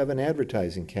 1927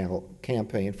 advertising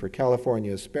campaign for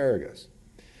California asparagus.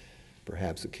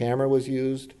 Perhaps a camera was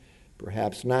used,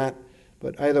 perhaps not,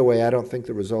 but either way, I don't think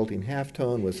the resulting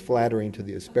halftone was flattering to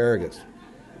the asparagus.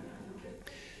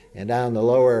 And down the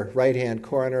lower right-hand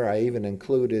corner, I even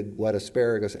included what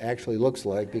asparagus actually looks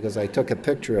like because I took a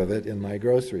picture of it in my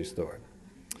grocery store.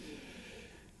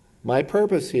 My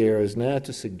purpose here is not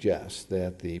to suggest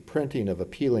that the printing of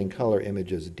appealing color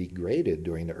images degraded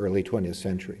during the early 20th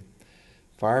century.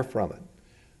 Far from it.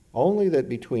 Only that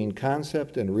between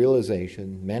concept and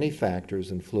realization, many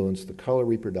factors influence the color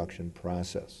reproduction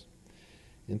process.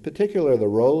 In particular, the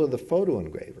role of the photo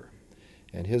engraver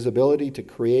and his ability to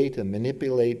create and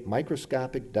manipulate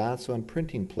microscopic dots on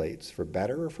printing plates, for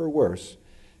better or for worse,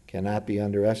 cannot be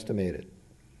underestimated.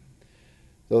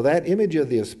 Though that image of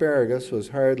the asparagus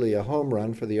was hardly a home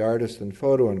run for the artist and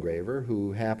photo engraver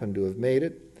who happened to have made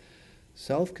it,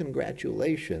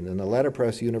 self-congratulation in the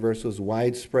letterpress universe was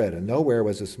widespread, and nowhere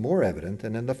was this more evident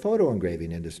than in the photo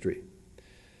engraving industry.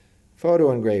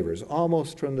 Photo engravers,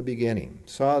 almost from the beginning,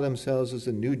 saw themselves as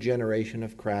a new generation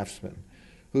of craftsmen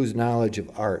whose knowledge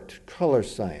of art, color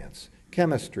science,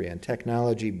 chemistry, and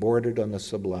technology bordered on the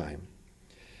sublime.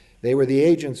 They were the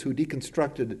agents who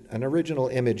deconstructed an original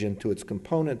image into its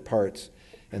component parts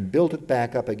and built it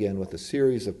back up again with a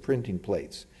series of printing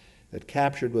plates that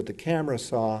captured what the camera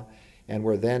saw and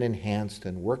were then enhanced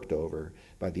and worked over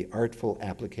by the artful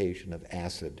application of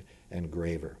acid and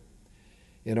graver.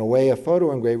 In a way, a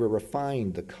photo engraver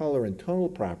refined the color and tonal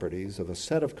properties of a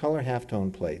set of color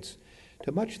halftone plates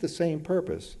to much the same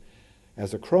purpose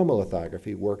as a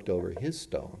chromolithography worked over his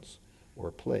stones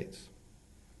or plates.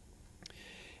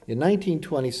 In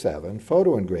 1927,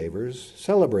 photo engravers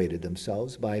celebrated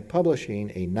themselves by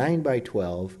publishing a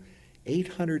 9x12,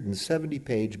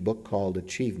 870-page book called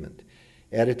Achievement,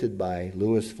 edited by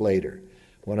Louis Flader,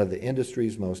 one of the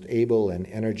industry's most able and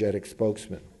energetic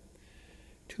spokesmen.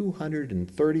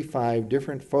 235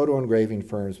 different photo engraving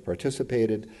firms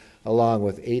participated, along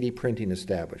with 80 printing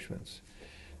establishments.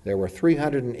 There were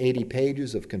 380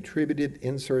 pages of contributed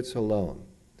inserts alone.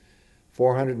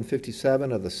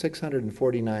 457 of the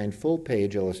 649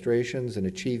 full-page illustrations in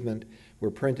Achievement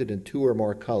were printed in 2 or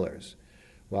more colors,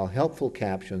 while helpful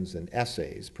captions and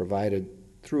essays provided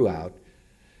throughout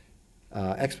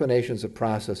explanations of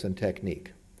process and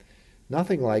technique.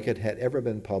 Nothing like it had ever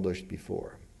been published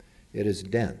before. It is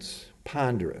dense,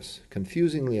 ponderous,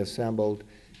 confusingly assembled,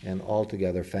 and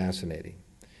altogether fascinating.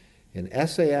 In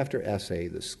essay after essay,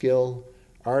 the skill,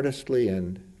 artistry,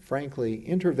 and, frankly,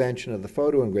 intervention of the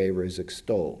photo engraver is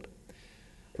extolled.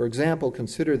 For example,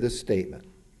 consider this statement.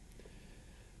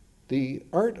 The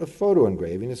art of photo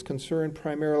engraving is concerned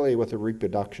primarily with the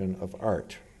reproduction of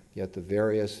art, yet the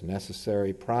various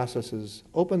necessary processes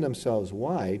open themselves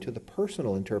wide to the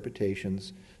personal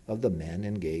interpretations of the men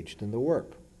engaged in the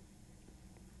work.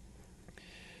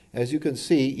 As you can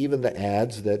see, even the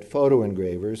ads that photo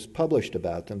engravers published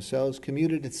about themselves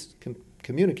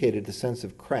communicated a sense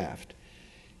of craft,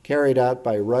 carried out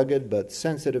by rugged but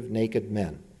sensitive naked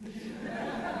men.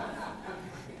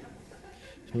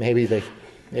 Maybe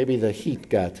the heat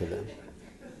got to them.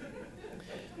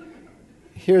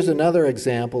 Here's another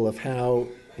example of how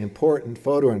important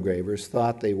photo engravers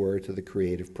thought they were to the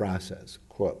creative process.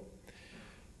 Quote,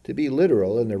 "To be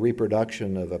literal in the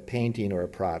reproduction of a painting or a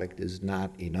product is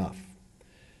not enough.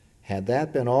 Had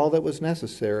that been all that was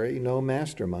necessary, no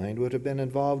mastermind would have been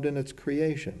involved in its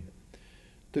creation.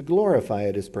 To glorify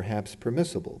it is perhaps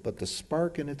permissible, but the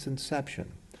spark in its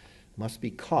inception must be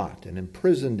caught and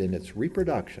imprisoned in its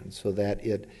reproduction so that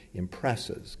it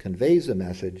impresses, conveys a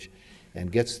message,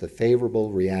 and gets the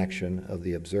favorable reaction of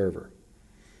the observer."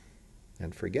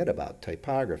 And forget about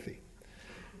typography.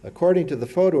 According to the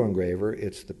photo engraver,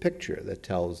 it's the picture that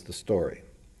tells the story.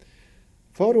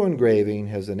 Photo engraving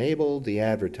has enabled the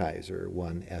advertiser,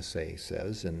 one essay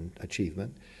says in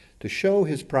Achievement, to show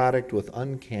his product with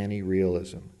uncanny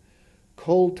realism.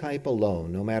 Cold type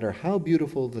alone, no matter how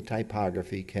beautiful the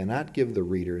typography, cannot give the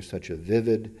reader such a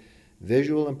vivid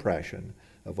visual impression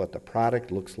of what the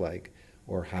product looks like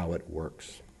or how it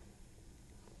works.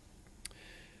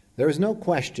 There is no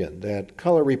question that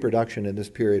color reproduction in this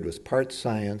period was part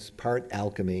science, part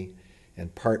alchemy,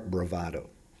 and part bravado.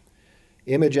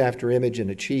 Image after image in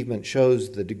Achievement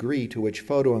shows the degree to which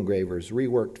photo engravers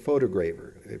reworked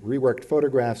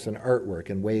photographs and artwork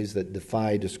in ways that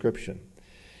defy description,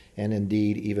 and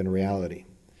indeed even reality.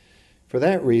 For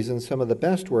that reason, some of the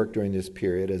best work during this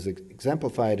period, as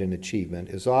exemplified in Achievement,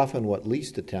 is often what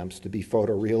least attempts to be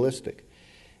photorealistic,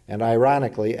 and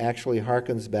ironically actually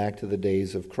harkens back to the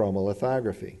days of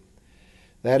chromolithography.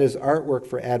 That is artwork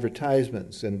for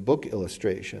advertisements and book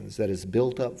illustrations that is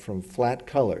built up from flat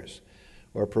colors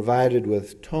or provided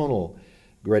with tonal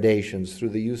gradations through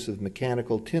the use of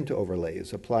mechanical tint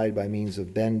overlays applied by means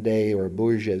of Ben-Day or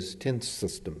Bourget's tint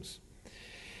systems.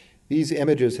 These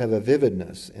images have a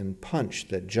vividness and punch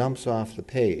that jumps off the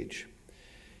page.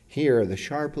 Here, the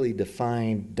sharply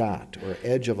defined dot or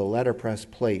edge of a letterpress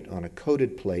plate on a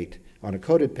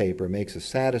coated paper makes a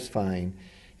satisfying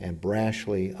and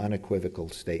brashly unequivocal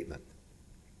statement.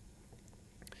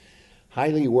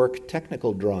 Highly worked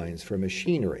technical drawings for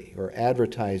machinery or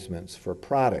advertisements for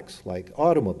products like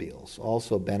automobiles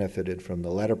also benefited from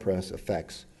the letterpress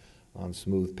effects on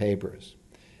smooth papers,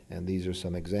 and these are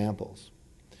some examples.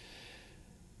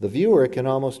 The viewer can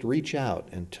almost reach out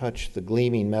and touch the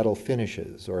gleaming metal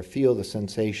finishes or feel the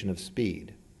sensation of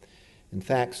speed. In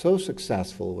fact, so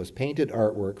successful was painted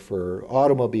artwork for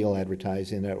automobile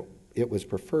advertising that it was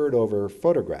preferred over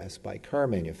photographs by car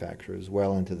manufacturers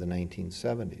well into the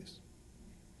 1970s.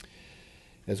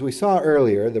 As we saw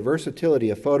earlier, the versatility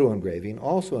of photo engraving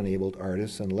also enabled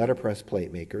artists and letterpress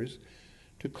plate makers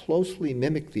to closely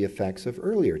mimic the effects of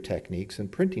earlier techniques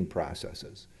and printing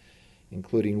processes,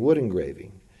 including wood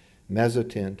engraving,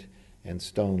 mezzotint, and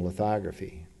stone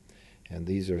lithography. And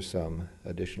these are some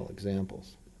additional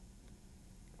examples.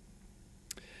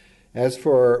 As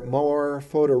for more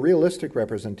photorealistic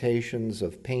representations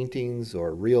of paintings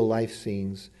or real-life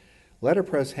scenes,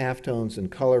 letterpress halftones in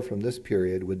color from this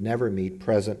period would never meet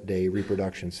present-day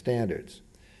reproduction standards.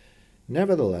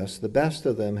 Nevertheless, the best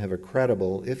of them have a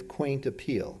credible, if quaint,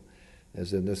 appeal,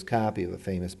 as in this copy of a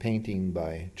famous painting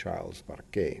by Charles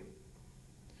Barquet.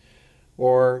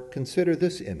 Or consider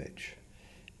this image,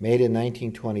 made in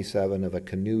 1927 of a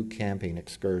canoe camping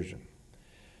excursion.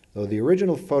 Though the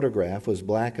original photograph was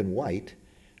black and white,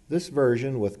 this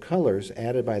version with colors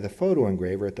added by the photo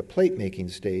engraver at the plate-making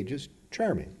stage is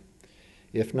charming,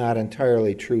 if not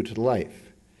entirely true to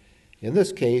life. In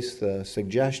this case, the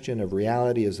suggestion of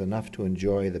reality is enough to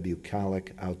enjoy the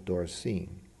bucolic outdoor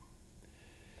scene.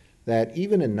 That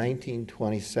even in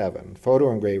 1927,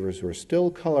 photo engravers were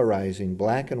still colorizing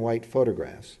black and white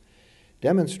photographs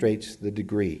demonstrates the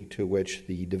degree to which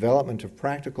the development of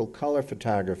practical color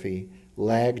photography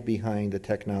lagged behind the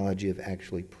technology of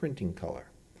actually printing color.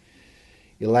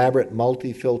 Elaborate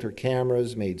multi-filter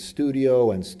cameras made studio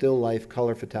and still life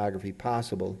color photography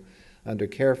possible under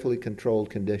carefully controlled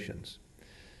conditions.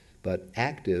 But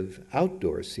active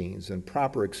outdoor scenes and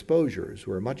proper exposures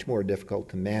were much more difficult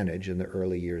to manage in the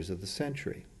early years of the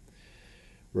century.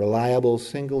 Reliable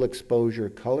single exposure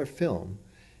color film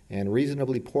and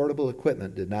reasonably portable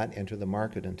equipment did not enter the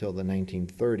market until the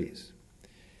 1930s.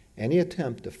 Any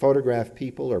attempt to photograph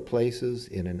people or places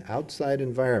in an outside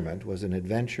environment was an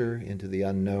adventure into the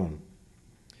unknown.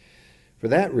 For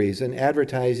that reason,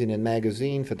 advertising and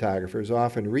magazine photographers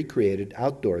often recreated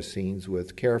outdoor scenes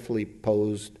with carefully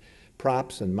posed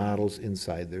props and models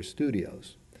inside their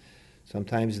studios.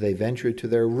 Sometimes they ventured to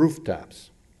their rooftops.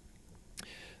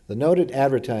 The noted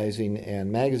advertising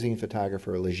and magazine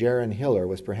photographer Legerin Hiller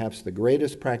was perhaps the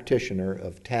greatest practitioner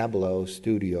of tableau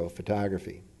studio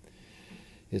photography.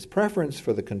 His preference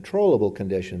for the controllable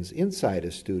conditions inside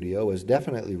his studio was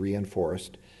definitely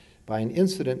reinforced by an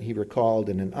incident he recalled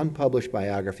in an unpublished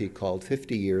biography called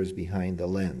 50 Years Behind the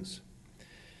Lens.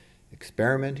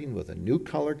 Experimenting with a new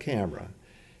color camera,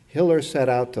 Hiller set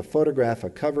out to photograph a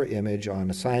cover image on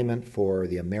assignment for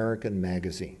the American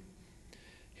Magazine.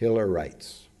 Hiller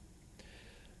writes,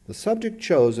 "The subject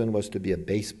chosen was to be a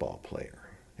baseball player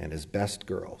and his best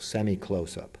girl,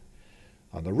 semi-close-up.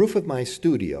 On the roof of my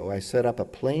studio, I set up a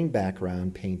plain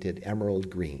background painted emerald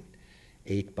green,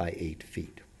 8 by 8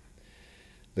 feet.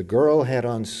 The girl had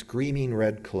on screaming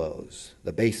red clothes.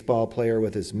 The baseball player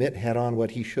with his mitt had on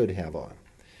what he should have on.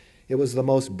 It was the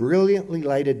most brilliantly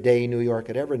lighted day New York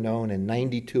had ever known, and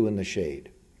 92 in the shade.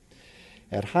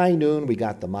 At high noon, we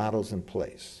got the models in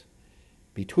place.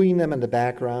 Between them and the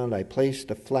background, I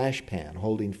placed a flash pan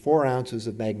holding 4 ounces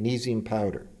of magnesium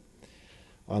powder.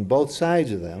 On both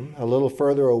sides of them, a little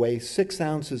further away, 6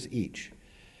 ounces each,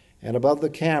 and above the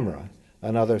camera,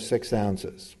 another 6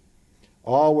 ounces.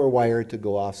 All were wired to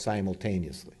go off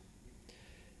simultaneously.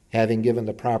 Having given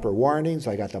the proper warnings,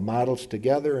 I got the models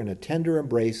together in a tender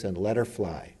embrace and let her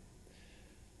fly.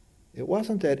 It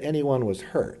wasn't that anyone was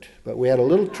hurt, but we had a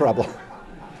little trouble.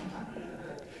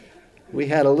 We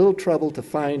had a little trouble to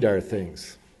find our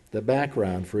things. The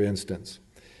background, for instance.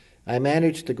 I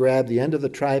managed to grab the end of the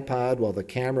tripod while the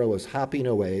camera was hopping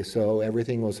away, so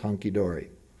everything was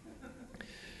hunky-dory.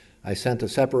 I sent the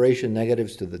separation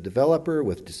negatives to the developer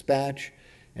with dispatch,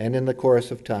 and in the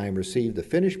course of time received the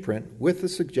finished print with the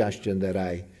suggestion that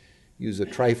I use a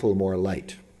trifle more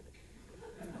light.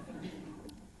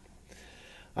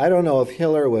 I don't know if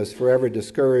Hiller was forever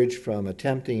discouraged from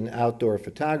attempting outdoor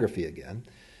photography again,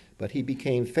 but he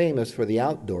became famous for the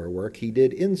outdoor work he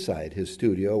did inside his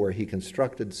studio, where he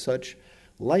constructed such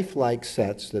lifelike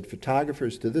sets that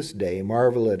photographers to this day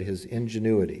marvel at his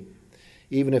ingenuity,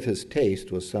 even if his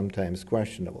taste was sometimes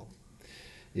questionable.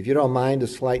 If you don't mind a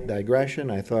slight digression,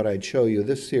 I thought I'd show you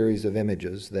this series of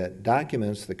images that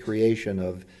documents the creation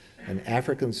of an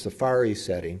African safari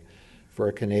setting for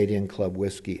a Canadian Club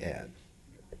whiskey ad.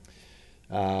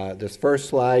 This first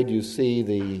slide, you see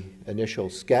the initial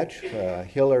sketch.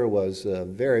 Hiller was a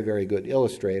very, very good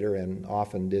illustrator and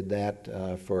often did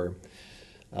that for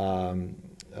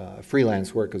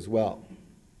freelance work as well.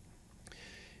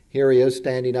 Here he is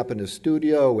standing up in his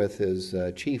studio with his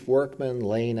chief workman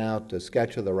laying out a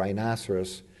sketch of the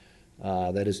rhinoceros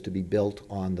that is to be built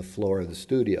on the floor of the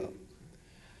studio.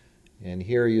 And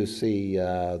here you see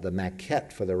the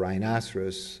maquette for the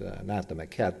rhinoceros, not the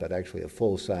maquette, but actually a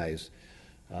full-size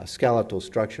skeletal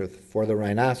structure for the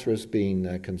rhinoceros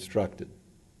being constructed.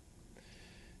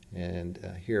 And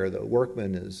here the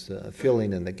workman is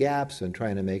filling in the gaps and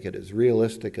trying to make it as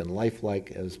realistic and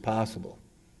lifelike as possible.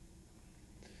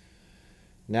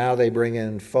 Now they bring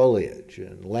in foliage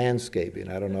and landscaping.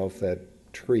 I don't know if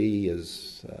that tree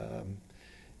is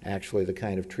actually the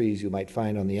kind of trees you might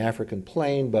find on the African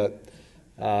plain, but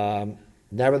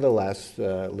nevertheless,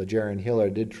 Legere and Hiller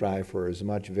did try for as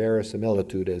much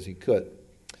verisimilitude as he could.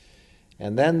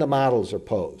 And then the models are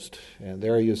posed. And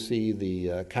there you see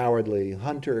the cowardly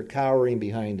hunter cowering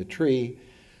behind a tree,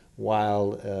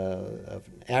 while an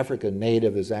African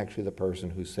native is actually the person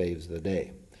who saves the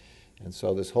day. And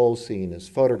so this whole scene is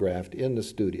photographed in the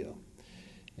studio.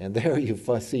 And there you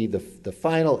see the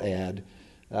final ad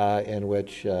in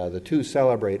which the two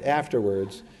celebrate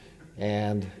afterwards,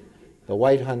 and the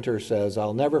white hunter says,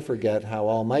 "I'll never forget how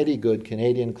almighty good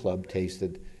Canadian Club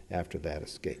tasted after that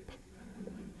escape."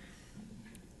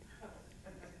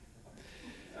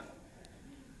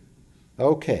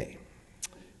 Okay.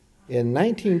 In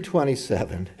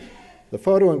 1927, the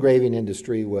photo engraving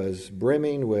industry was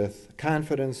brimming with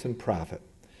confidence and profit.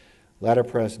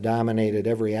 Letterpress dominated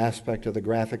every aspect of the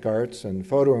graphic arts, and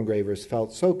photo engravers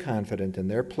felt so confident in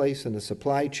their place in the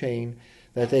supply chain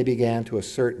that they began to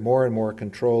assert more and more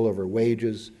control over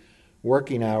wages,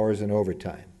 working hours, and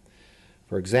overtime.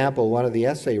 For example, one of the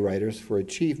essay writers for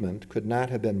Achievement could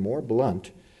not have been more blunt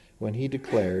when he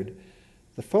declared,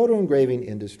 "The photo engraving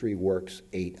industry works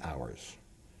 8 hours.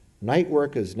 Night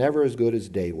work is never as good as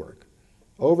day work.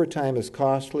 Overtime is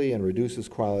costly and reduces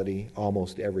quality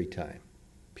almost every time,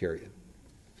 period."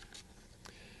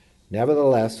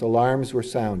 Nevertheless, alarms were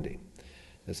sounding.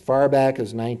 As far back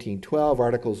as 1912,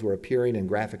 articles were appearing in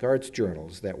graphic arts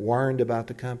journals that warned about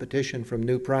the competition from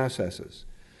new processes.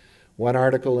 One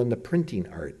article in the Printing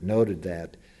Art noted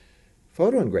that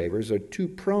photo engravers are too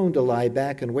prone to lie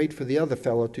back and wait for the other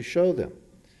fellow to show them.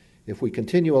 If we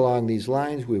continue along these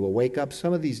lines, we will wake up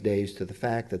some of these days to the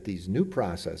fact that these new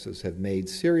processes have made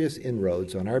serious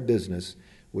inroads on our business,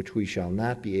 which we shall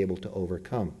not be able to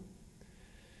overcome.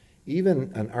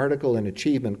 Even an article in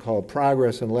Achievement called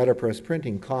Progress in Letterpress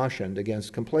Printing cautioned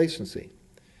against complacency.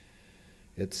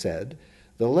 It said,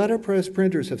 "The letterpress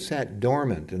printers have sat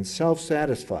dormant and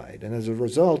self-satisfied, and as a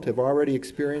result have already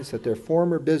experienced that their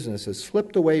former business has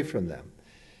slipped away from them,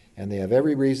 and they have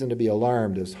every reason to be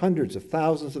alarmed as hundreds of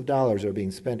thousands of dollars are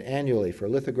being spent annually for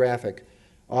lithographic,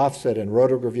 offset, and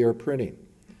rotogravure printing.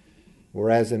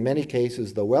 Whereas in many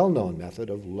cases the well-known method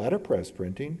of letterpress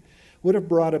printing would have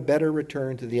brought a better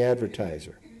return to the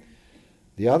advertiser.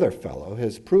 The other fellow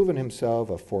has proven himself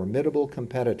a formidable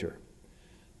competitor.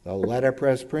 The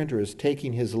letterpress printer is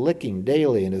taking his licking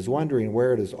daily and is wondering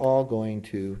where it is all going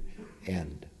to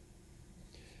end."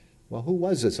 Well, who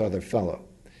was this other fellow?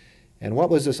 And what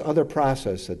was this other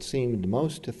process that seemed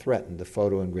most to threaten the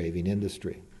photo engraving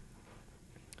industry?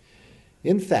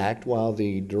 In fact, while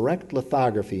the direct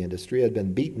lithography industry had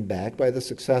been beaten back by the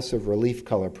success of relief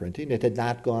color printing, it had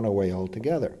not gone away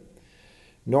altogether.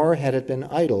 Nor had it been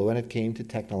idle when it came to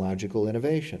technological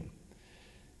innovation.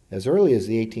 As early as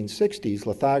the 1860s,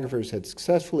 lithographers had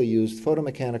successfully used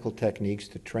photomechanical techniques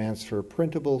to transfer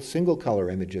printable single-color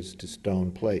images to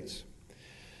stone plates.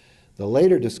 The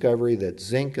later discovery that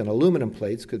zinc and aluminum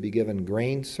plates could be given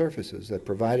grained surfaces that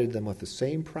provided them with the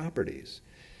same properties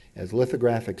as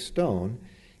lithographic stone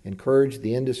encouraged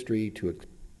the industry to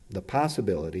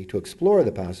explore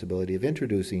the possibility of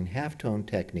introducing halftone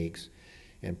techniques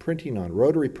and printing on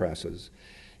rotary presses,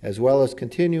 as well as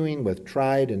continuing with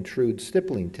tried and true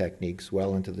stippling techniques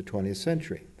well into the 20th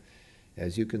century,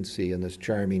 as you can see in this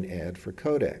charming ad for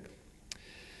Kodak.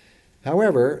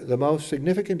 However, the most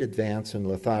significant advance in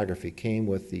lithography came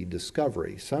with the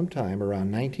discovery, sometime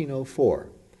around 1904,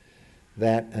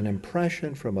 that an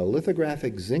impression from a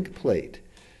lithographic zinc plate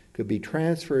could be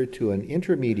transferred to an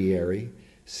intermediary,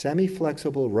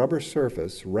 semi-flexible rubber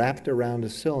surface wrapped around a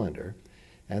cylinder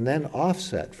and then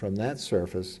offset from that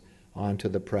surface onto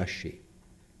the press sheet.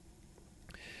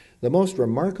 The most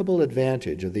remarkable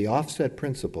advantage of the offset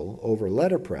principle over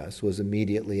letterpress was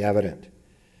immediately evident.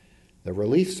 The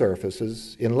relief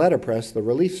surfaces, in letterpress, the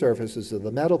relief surfaces of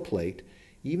the metal plate,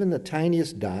 even the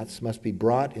tiniest dots, must be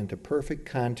brought into perfect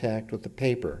contact with the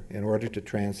paper in order to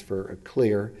transfer a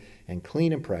clear and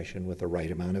clean impression with the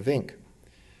right amount of ink.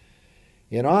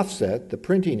 In offset, the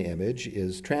printing image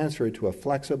is transferred to a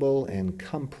flexible and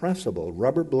compressible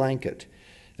rubber blanket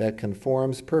that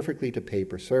conforms perfectly to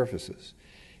paper surfaces,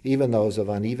 even those of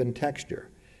uneven texture,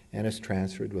 and is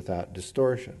transferred without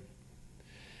distortion.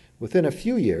 Within a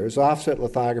few years, offset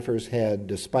lithographers had,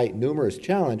 despite numerous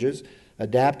challenges,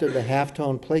 adapted the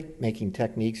halftone plate-making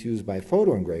techniques used by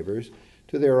photoengravers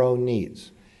to their own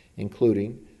needs,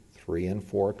 including 3- and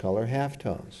 4-color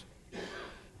halftones.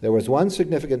 There was one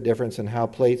significant difference in how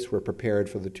plates were prepared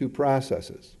for the two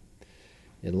processes.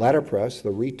 In letterpress,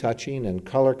 the retouching and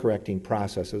color-correcting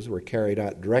processes were carried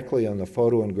out directly on the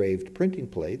photo-engraved printing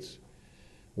plates,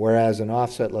 whereas in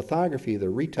offset lithography, the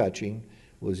retouching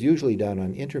was usually done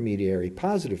on intermediary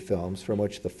positive films from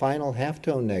which the final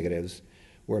halftone negatives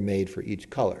were made for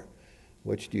each color.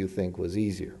 Which do you think was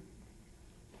easier?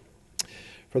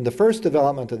 From the first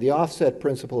development of the offset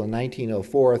principle in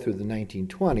 1904 through the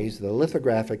 1920s, the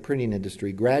lithographic printing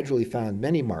industry gradually found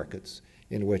many markets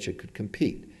in which it could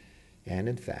compete. And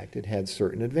in fact, it had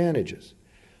certain advantages.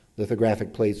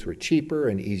 Lithographic plates were cheaper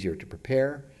and easier to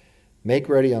prepare.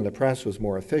 Make-ready on the press was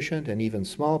more efficient, and even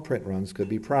small print runs could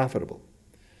be profitable.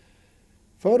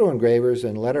 Photo engravers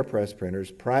and letterpress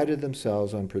printers prided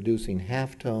themselves on producing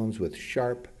halftones with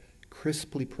sharp,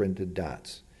 crisply printed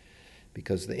dots.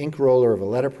 Because the ink roller of a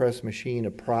letterpress machine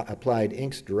applied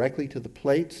inks directly to the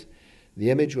plates, the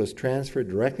image was transferred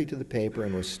directly to the paper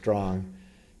and was strong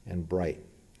and bright.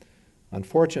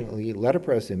 Unfortunately,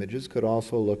 letterpress images could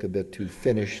also look a bit too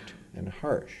finished and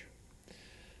harsh.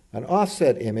 An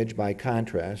offset image, by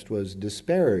contrast, was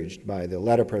disparaged by the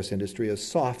letterpress industry as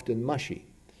soft and mushy.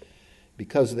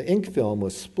 Because the ink film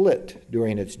was split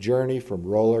during its journey from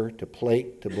roller to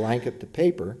plate to blanket to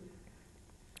paper,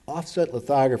 offset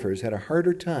lithographers had a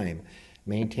harder time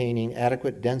maintaining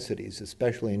adequate densities,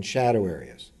 especially in shadow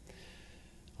areas.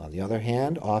 On the other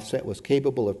hand, offset was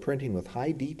capable of printing with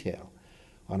high detail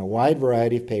on a wide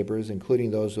variety of papers,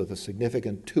 including those with a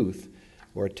significant tooth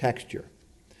or texture.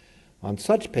 On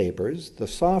such papers, the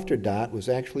softer dot was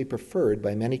actually preferred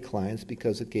by many clients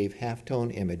because it gave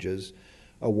halftone images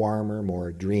a warmer,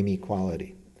 more dreamy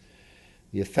quality.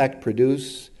 The effect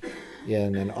produced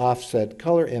in an offset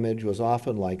color image was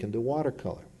often likened to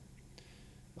watercolor.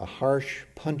 A harsh,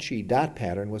 punchy dot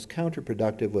pattern was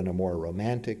counterproductive when a more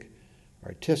romantic,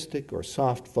 artistic, or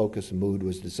soft focus mood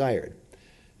was desired,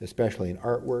 especially in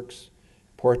artworks,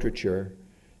 portraiture,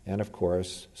 and of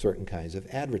course, certain kinds of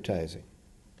advertising.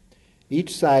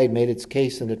 Each side made its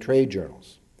case in the trade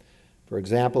journals. For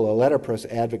example, a letterpress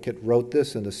advocate wrote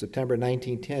this in the September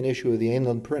 1910 issue of the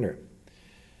Inland Printer.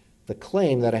 The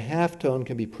claim that a halftone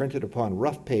can be printed upon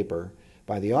rough paper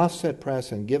by the offset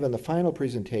press and given the final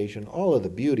presentation all of the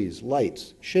beauties,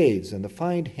 lights, shades, and the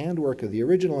fine handwork of the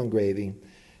original engraving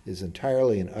is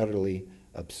entirely and utterly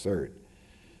absurd.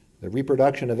 The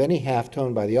reproduction of any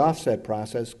halftone by the offset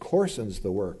process coarsens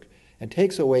the work and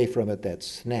takes away from it that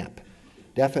snap,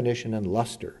 definition, and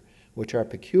luster, which are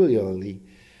peculiarly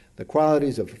the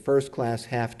qualities of a first-class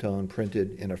halftone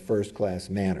printed in a first-class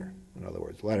manner, in other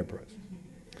words, letterpress.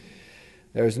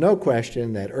 There is no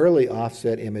question that early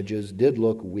offset images did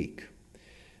look weak,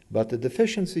 but the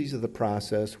deficiencies of the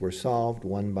process were solved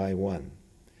one by one.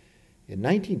 In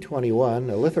 1921,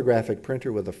 a lithographic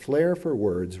printer with a flair for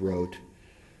words wrote,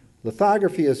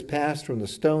 "Lithography has passed from the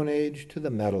Stone Age to the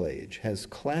Metal Age, has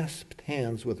clasped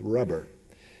hands with rubber,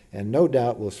 and no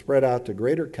doubt will spread out to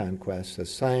greater conquests as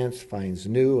science finds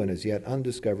new and as yet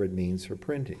undiscovered means for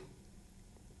printing."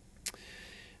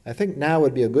 I think now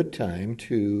would be a good time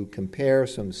to compare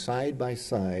some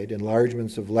side-by-side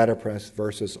enlargements of letterpress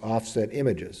versus offset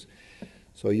images,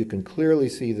 so you can clearly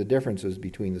see the differences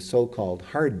between the so-called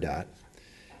hard dot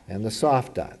and the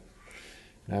soft dot.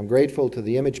 And I'm grateful to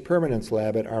the Image Permanence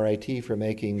Lab at RIT for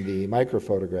making the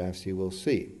microphotographs you will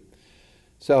see.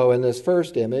 So in this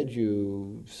first image,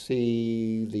 you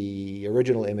see the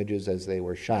original images as they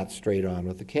were shot straight on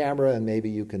with the camera, and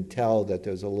maybe you can tell that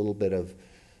there's a little bit of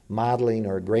modeling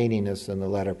or graininess in the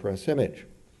letterpress image.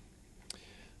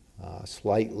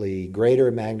 Slightly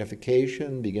greater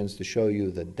magnification begins to show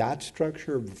you the dot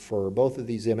structure for both of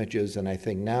these images, and I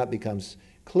think now it becomes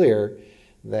clear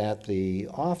that the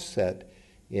offset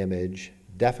image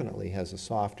definitely has a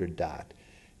softer dot,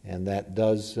 and that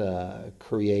does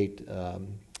create,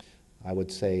 I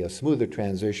would say, a smoother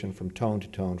transition from tone to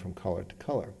tone, from color to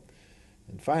color.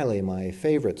 And finally, my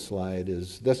favorite slide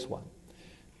is this one,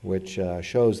 which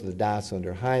shows the dots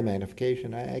under high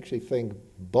magnification. I actually think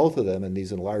both of them in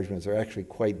these enlargements are actually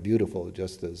quite beautiful,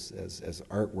 just as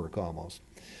artwork almost.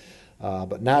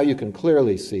 But now you can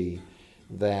clearly see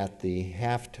that the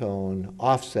halftone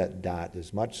offset dot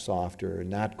is much softer,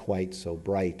 not quite so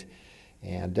bright,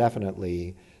 and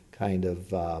definitely kind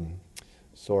of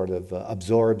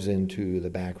absorbs into the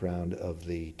background of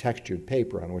the textured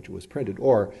paper on which it was printed,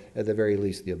 or at the very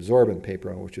least the absorbent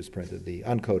paper on which it was printed, the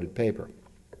uncoated paper.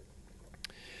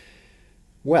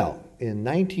 Well, in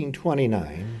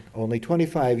 1929, only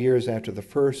 25 years after the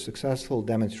first successful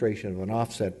demonstration of an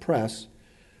offset press,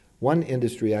 one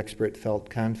industry expert felt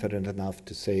confident enough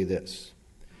to say this: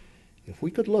 if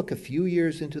we could look a few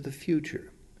years into the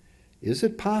future, is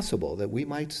it possible that we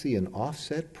might see an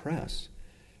offset press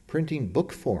printing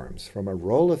book forms from a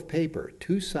roll of paper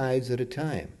 2 sides at a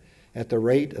time at the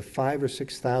rate of 5,000 or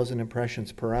 6,000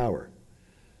 impressions per hour?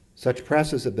 Such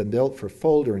presses have been built for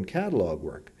folder and catalog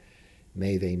work.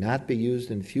 May they not be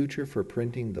used in future for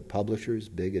printing the publisher's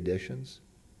big editions?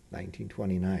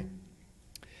 1929.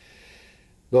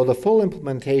 Though the full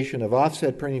implementation of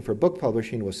offset printing for book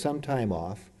publishing was some time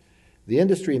off, the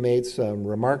industry made some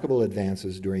remarkable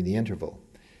advances during the interval,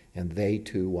 and they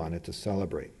too wanted to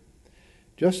celebrate.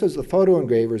 Just as the photo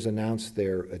engravers announced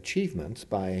their achievements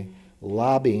by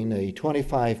lobbing a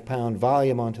 25-pound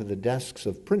volume onto the desks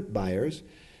of print buyers,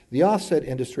 the offset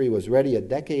industry was ready a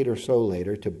decade or so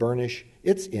later to burnish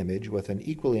its image with an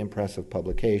equally impressive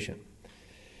publication.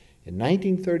 In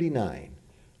 1939,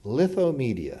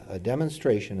 Lithomedia, a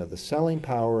demonstration of the selling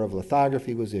power of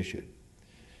lithography, was issued.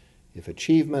 If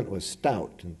achievement was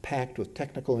stout and packed with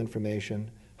technical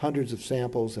information, hundreds of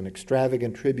samples, and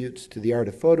extravagant tributes to the art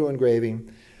of photo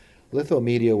engraving,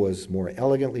 Lithomedia was more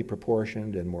elegantly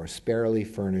proportioned and more sparely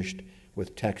furnished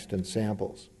with text and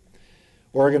samples.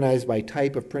 Organized by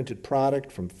type of printed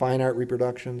product, from fine art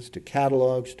reproductions to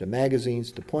catalogs to magazines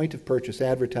to point-of-purchase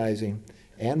advertising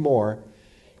and more,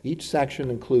 each section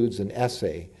includes an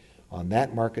essay on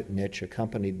that market niche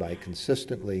accompanied by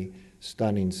consistently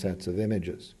stunning sets of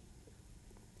images.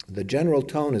 The general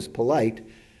tone is polite,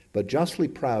 but justly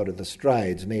proud of the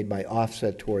strides made by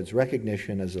offset towards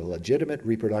recognition as a legitimate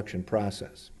reproduction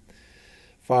process.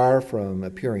 Far from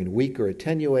appearing weak or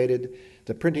attenuated,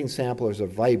 the printing samplers are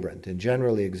vibrant and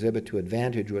generally exhibit to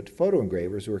advantage what photo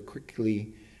engravers were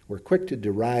quick to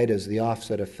deride as the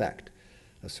offset effect,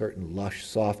 a certain lush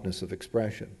softness of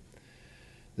expression.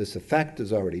 This effect,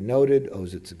 as already noted,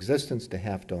 owes its existence to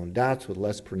half-tone dots with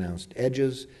less pronounced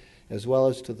edges, as well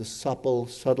as to the supple,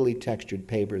 subtly textured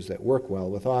papers that work well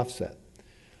with offset.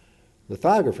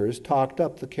 Lithographers talked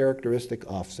up the characteristic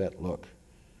offset look.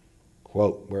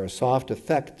 Quote, where a soft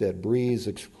effect that breathes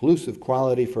exclusive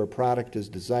quality for a product is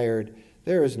desired,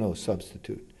 there is no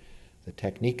substitute. The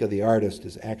technique of the artist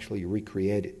is actually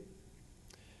recreated.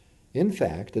 In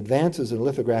fact, advances in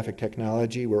lithographic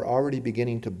technology were already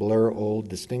beginning to blur old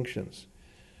distinctions.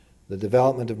 The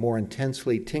development of more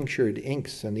intensely tinctured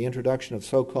inks and the introduction of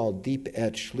so-called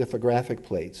deep-etch lithographic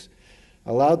plates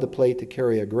allowed the plate to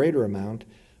carry a greater amount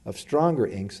of stronger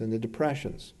inks in the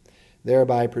depressions,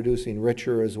 thereby producing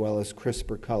richer as well as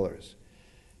crisper colors.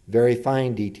 Very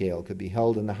fine detail could be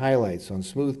held in the highlights on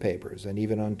smooth papers and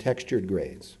even on textured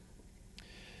grades.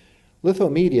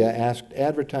 Lithomedia asked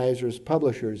advertisers,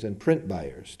 publishers, and print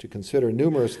buyers to consider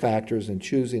numerous factors in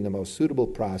choosing the most suitable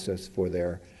process for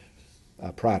their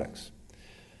products.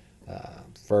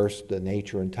 First, the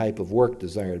nature and type of work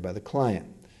desired by the client.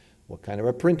 What kind of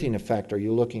a printing effect are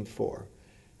you looking for?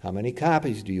 How many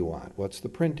copies do you want? What's the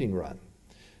printing run?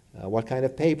 What kind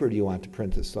of paper do you want to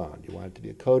print this on? Do you want it to be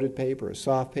a coated paper, a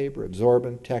soft paper,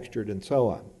 absorbent, textured, and so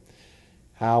on?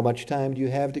 How much time do you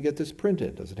have to get this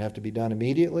printed? Does it have to be done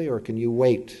immediately, or can you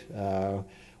wait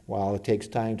while it takes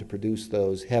time to produce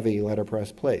those heavy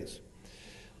letterpress plates?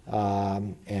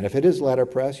 And if it is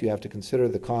letterpress, you have to consider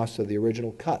the cost of the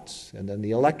original cuts and then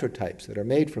the electrotypes that are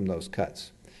made from those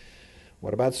cuts.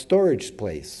 What about storage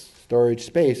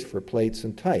space for plates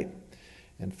and type?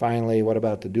 And finally, what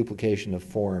about the duplication of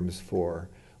forms for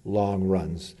long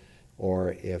runs,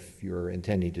 or if you're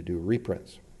intending to do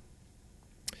reprints?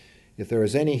 If there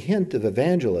is any hint of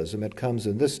evangelism, it comes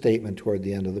in this statement toward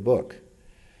the end of the book.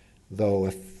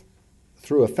 Though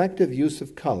through effective use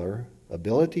of color,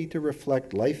 ability to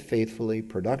reflect life faithfully,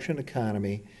 production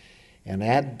economy, and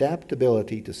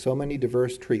adaptability to so many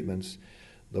diverse treatments,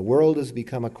 the world has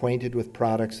become acquainted with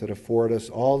products that afford us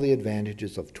all the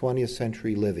advantages of 20th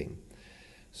century living.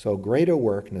 So great a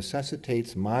work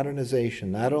necessitates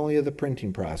modernization not only of the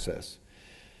printing process,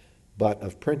 but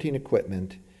of printing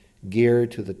equipment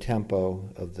geared to the tempo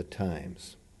of the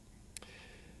times.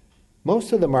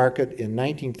 Most of the market in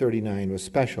 1939 was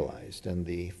specialized, and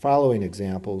the following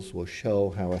examples will show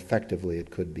how effectively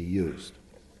it could be used.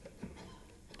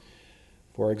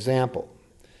 For example,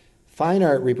 fine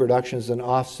art reproductions in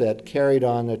offset carried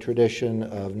on the tradition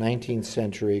of 19th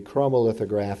century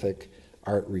chromolithographic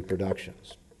art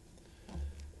reproductions.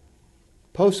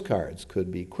 Postcards could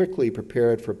be quickly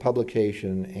prepared for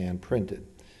publication and printed.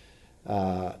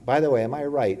 By the way, am I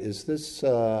right? Is this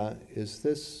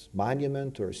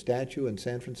monument or statue in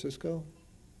San Francisco?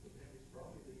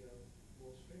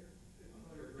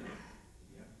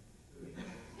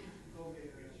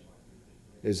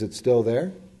 Is it still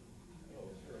there?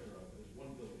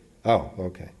 Oh,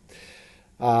 okay.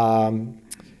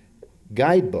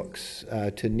 Guidebooks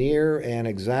to near and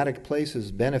exotic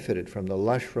places benefited from the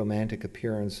lush romantic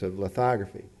appearance of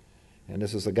lithography. And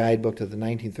this is a guidebook to the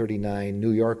 1939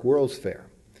 New York World's Fair.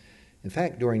 In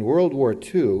fact, during World War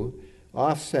II,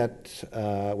 offset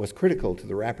was critical to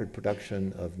the rapid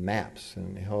production of maps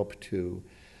and helped to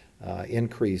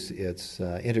increase its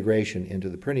integration into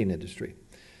the printing industry.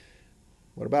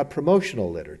 What about promotional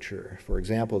literature? For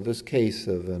example, this case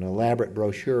of an elaborate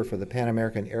brochure for the Pan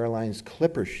American Airlines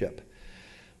Clipper ship.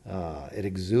 It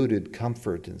exuded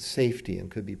comfort and safety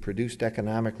and could be produced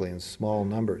economically in small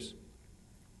numbers.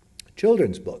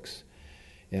 Children's books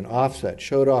in offset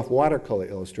showed off watercolor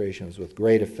illustrations with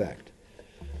great effect.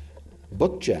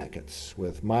 Book jackets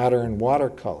with modern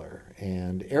watercolor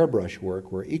and airbrush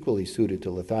work were equally suited to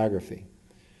lithography.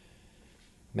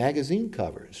 Magazine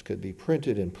covers could be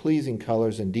printed in pleasing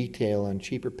colors and detail on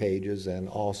cheaper pages, and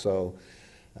also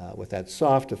with that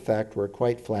soft effect were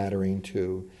quite flattering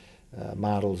to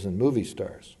models and movie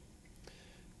stars.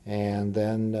 And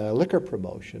then liquor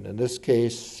promotion, in this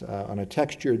case on a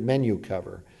textured menu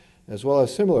cover, as well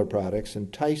as similar products,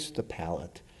 enticed the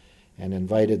palate and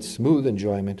invited smooth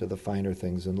enjoyment of the finer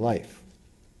things in life.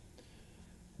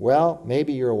 Well,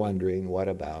 maybe you're wondering, what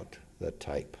about the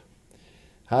type?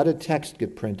 How did text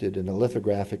get printed in a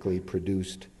lithographically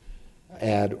produced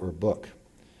ad or book?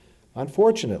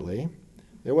 Unfortunately,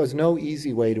 there was no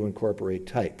easy way to incorporate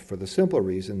type, for the simple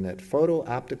reason that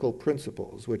photo-optical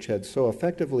principles, which had so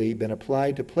effectively been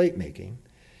applied to plate making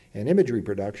and imagery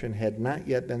production, had not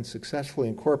yet been successfully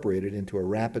incorporated into a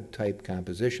rapid type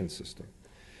composition system.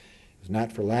 It was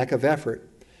not for lack of effort.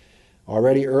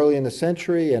 Already early in the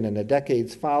century and in the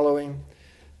decades following,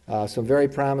 some very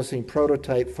promising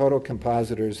prototype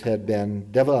photocompositors had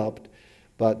been developed,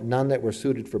 but none that were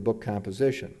suited for book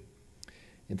composition.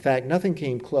 In fact, nothing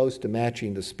came close to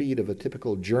matching the speed of a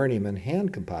typical journeyman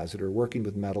hand compositor working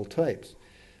with metal types,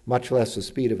 much less the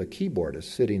speed of a keyboardist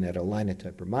sitting at a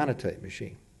linotype or monotype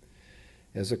machine.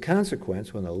 As a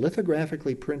consequence, when a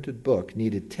lithographically printed book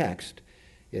needed text,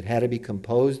 it had to be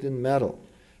composed in metal,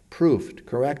 proofed,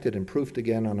 corrected, and proofed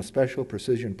again on a special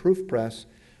precision proof press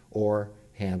or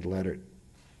hand-lettered.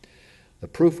 The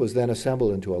proof was then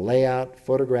assembled into a layout,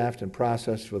 photographed, and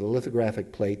processed for the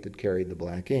lithographic plate that carried the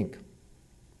black ink.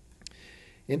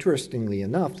 Interestingly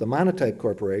enough, the Monotype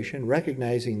Corporation,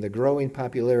 recognizing the growing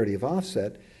popularity of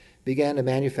offset, began to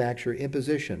manufacture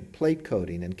imposition, plate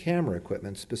coating, and camera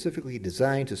equipment specifically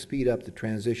designed to speed up the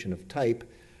transition of type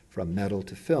from metal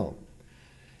to film.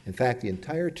 In fact, the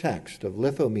entire text of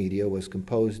lithomedia was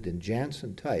composed in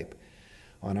Janssen type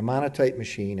on a monotype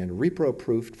machine and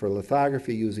repro-proofed for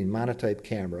lithography using monotype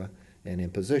camera and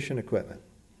imposition equipment.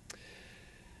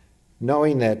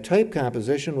 Knowing that type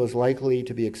composition was likely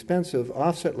to be expensive,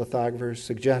 offset lithographers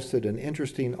suggested an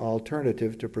interesting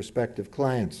alternative to prospective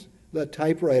clients: the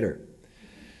typewriter.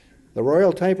 The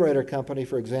Royal Typewriter Company,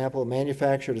 for example,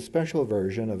 manufactured a special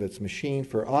version of its machine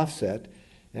for offset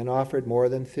and offered more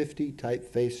than 50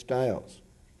 typeface styles.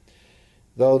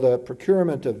 Though the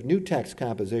procurement of new text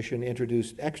composition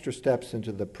introduced extra steps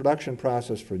into the production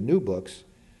process for new books,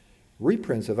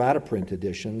 reprints of out-of-print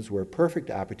editions were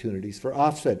perfect opportunities for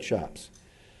offset shops.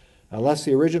 Unless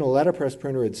the original letterpress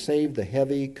printer had saved the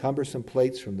heavy, cumbersome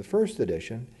plates from the first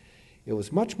edition, it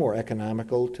was much more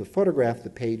economical to photograph the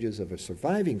pages of a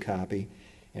surviving copy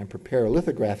and prepare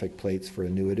lithographic plates for a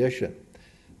new edition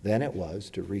than it was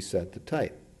to reset the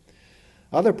type.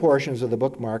 Other portions of the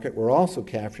book market were also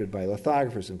captured by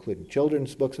lithographers, including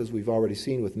children's books, as we've already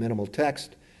seen, with minimal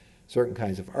text, certain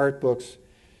kinds of art books,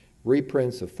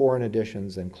 reprints of foreign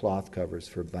editions, and cloth covers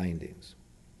for bindings.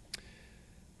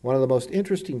 One of the most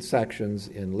interesting sections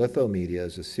in lithomedia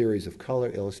is a series of color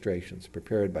illustrations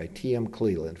prepared by T.M.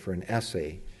 Cleland for an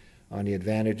essay on the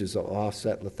advantages of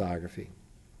offset lithography.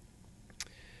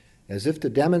 As if to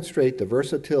demonstrate the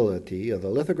versatility of the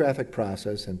lithographic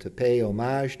process and to pay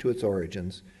homage to its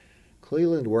origins,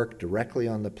 Cleland worked directly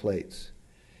on the plates.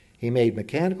 He made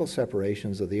mechanical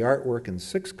separations of the artwork in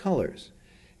 6 colors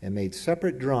and made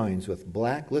separate drawings with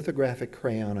black lithographic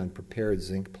crayon on prepared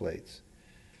zinc plates.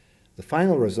 The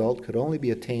final result could only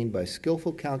be attained by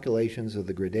skillful calculations of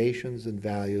the gradations and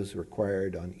values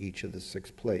required on each of the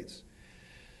 6 plates.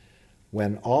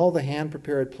 When all the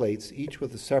hand-prepared plates, each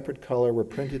with a separate color, were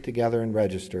printed together in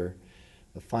register,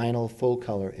 the final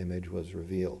full-color image was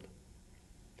revealed.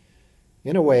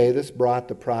 In a way, this brought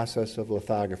the process of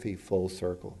lithography full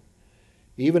circle.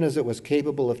 Even as it was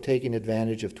capable of taking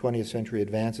advantage of 20th century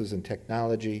advances in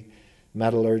technology,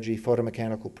 metallurgy,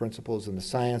 photomechanical principles, and the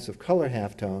science of color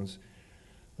halftones,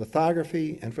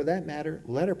 lithography, and for that matter,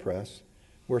 letterpress,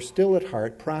 were still at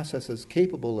heart processes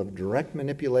capable of direct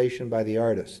manipulation by the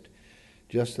artist,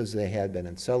 just as they had been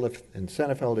in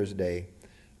Sennefelder's day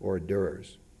or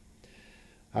Durer's.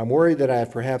 I'm worried that I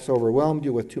have perhaps overwhelmed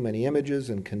you with too many images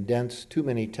and condensed too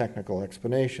many technical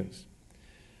explanations.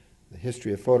 The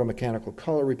history of photomechanical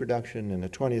color reproduction in the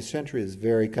 20th century is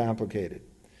very complicated.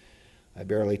 I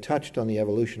barely touched on the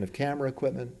evolution of camera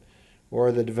equipment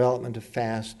or the development of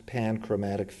fast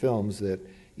panchromatic films that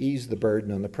eased the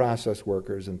burden on the process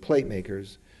workers and plate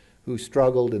makers who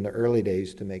struggled in the early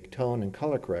days to make tone and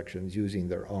color corrections using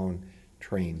their own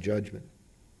trained judgment.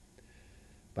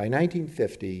 By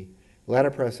 1950,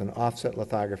 letterpress and offset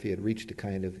lithography had reached a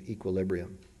kind of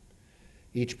equilibrium.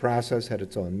 Each process had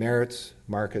its own merits,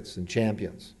 markets, and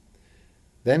champions.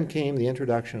 Then came the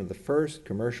introduction of the first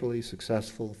commercially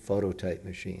successful phototype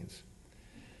machines,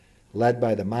 led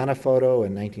by the monophoto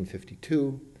in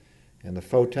 1952 and the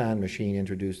photon machine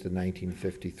introduced in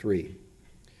 1953.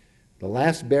 The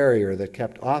last barrier that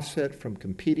kept offset from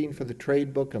competing for the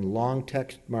trade book and long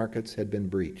text markets had been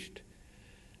breached.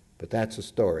 But that's a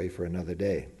story for another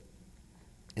day.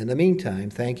 In the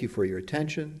meantime, thank you for your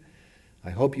attention.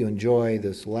 I hope you enjoy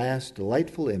this last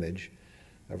delightful image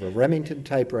of a Remington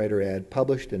typewriter ad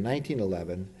published in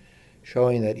 1911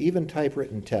 showing that even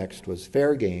typewritten text was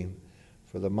fair game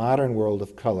for the modern world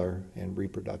of color and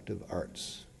reproductive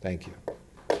arts. Thank you.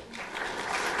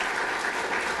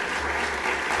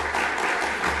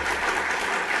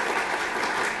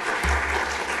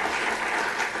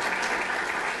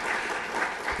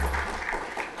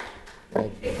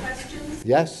 Any questions?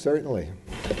 Yes, certainly.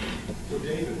 So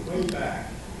David, way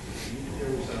back, there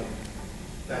was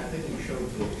that thing you showed,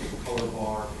 the color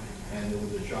bar, and there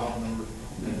was a job number,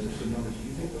 and there's some numbers. Do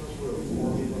you think those were a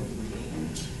formula for the game?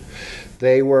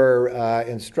 They were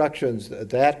instructions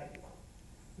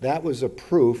that was a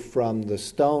proof from the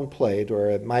stone plate, or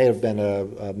it might have been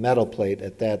a metal plate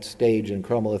at that stage in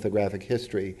chromolithographic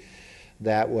history,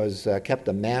 that was kept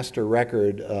a master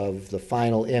record of the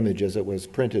final image as it was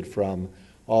printed from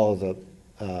all of the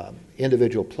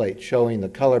individual plates, showing the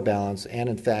color balance and,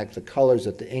 in fact, the colors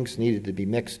that the inks needed to be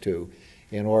mixed to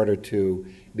in order to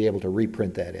be able to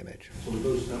reprint that image. So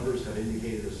those numbers have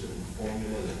indicated a certain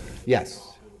formula?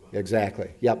 Yes,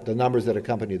 exactly. Yep, the numbers that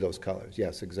accompany those colors.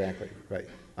 Yes, exactly. Right.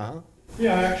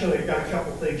 Yeah, actually, I got a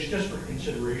couple things just for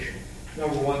consideration.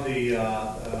 Number one, the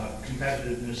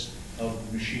competitiveness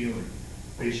of machinery.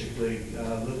 Basically,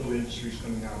 litho industry is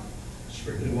coming out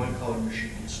strictly one-color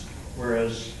machines,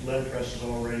 whereas letterpress has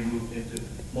already moved into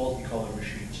multicolor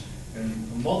machines. And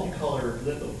multicolor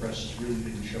litho presses really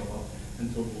didn't show up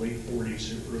until the late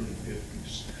 40s or early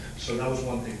 50s. So that was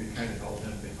one thing that kind of held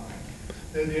them behind.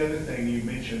 Then the other thing you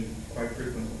mentioned quite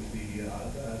frequently,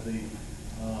 the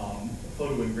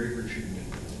photo engraver treatment.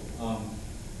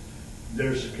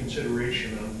 There's a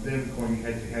consideration of them going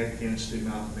head-to-head against the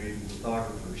amalgamated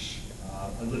lithographers,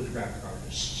 lithographic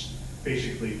artists.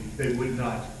 Basically, they would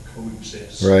not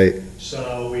coexist. Right.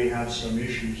 So we have some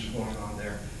issues going on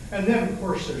there. And then, of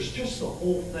course, there's just the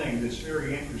whole thing that's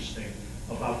very interesting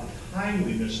about the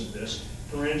timeliness of this.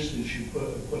 For instance, you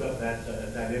put up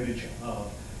that image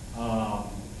of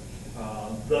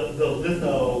the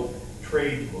litho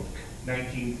trade book,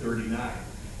 1939.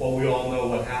 Well, we all know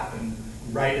what happened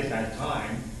right at that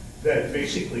time that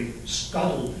basically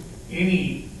scuttled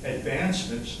any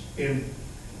advancements in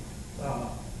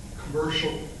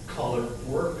commercial color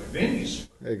work of any sort.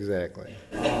 Exactly.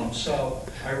 So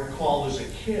I recall as a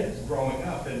kid growing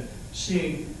up and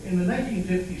seeing in the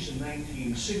 1950s and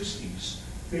 1960s,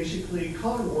 basically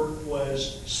color work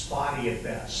was spotty at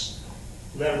best.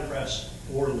 Letterpress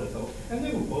for litho, and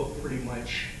they were both pretty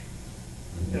much,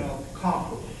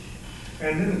 comparable.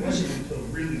 And then it wasn't until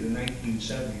really the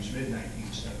 1970s,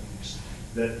 mid-1970s,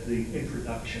 that the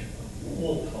introduction of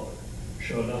full color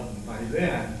showed up. And by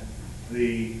then,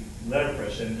 the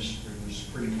letterpress industry was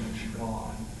pretty much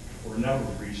gone for a number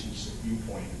of reasons that you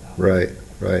pointed out. Right,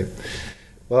 right.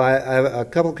 Well, I have a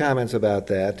couple comments about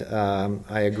that.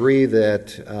 I agree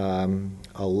that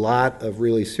a lot of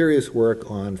really serious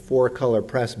work on four-color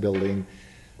press building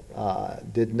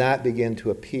did not begin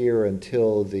to appear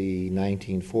until the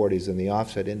 1940s in the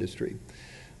offset industry.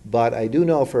 But I do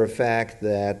know for a fact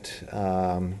that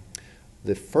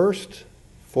the first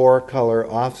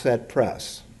four-color offset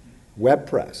press, web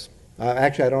press,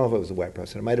 actually I don't know if it was a web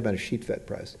press, it might have been a sheet fed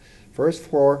press. First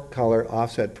four-color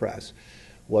offset press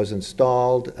was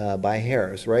installed by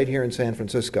Harris right here in San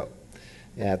Francisco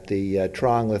at the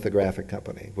Trong Lithographic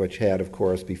Company, which had, of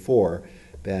course, before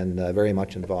been very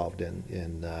much involved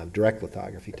in direct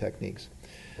lithography techniques.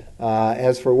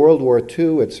 As for World War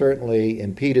II, it certainly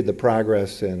impeded the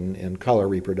progress in color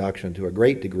reproduction to a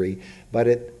great degree, but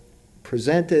it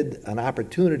presented an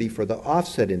opportunity for the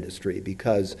offset industry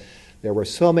because there were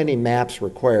so many maps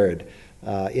required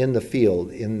in the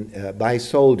field by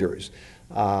soldiers.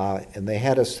 And they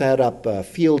had to set up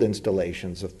field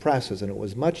installations of presses, and it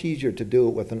was much easier to do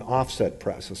it with an offset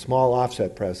press, a small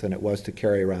offset press, than it was to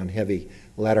carry around heavy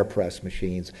letterpress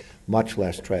machines, much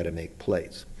less try to make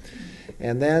plates.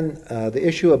 And then the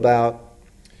issue about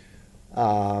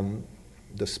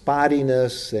the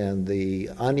spottiness and the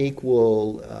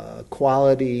unequal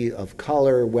quality of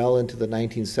color well into the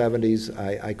 1970s,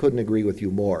 I couldn't agree with you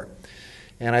more.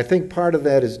 And I think part of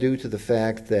that is due to the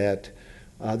fact that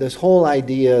this whole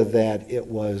idea that it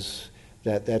was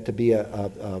that to be a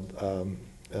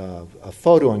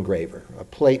photo engraver, a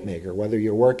plate maker, whether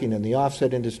you're working in the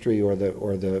offset industry or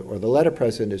the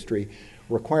letterpress industry,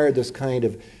 required this kind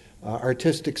of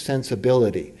artistic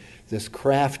sensibility, this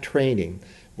craft training,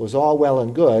 was all well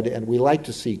and good, and we like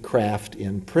to see craft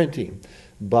in printing,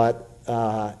 but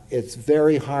it's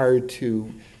very hard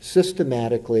to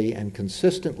systematically and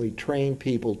consistently train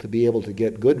people to be able to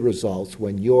get good results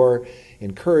when you're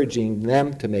encouraging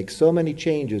them to make so many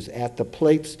changes at the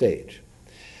plate stage.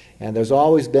 And there's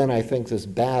always been, I think, this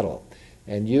battle.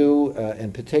 And you,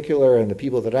 in particular, and the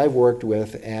people that I've worked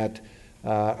with at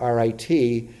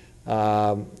RIT,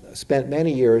 spent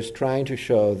many years trying to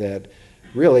show that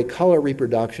really color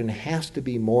reproduction has to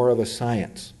be more of a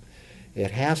science.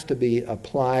 It has to be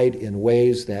applied in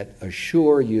ways that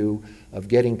assure you of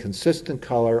getting consistent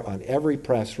color on every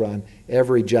press run,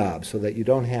 every job, so that you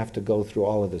don't have to go through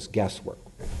all of this guesswork.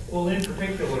 Well, in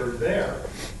particular there,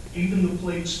 even the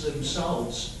plates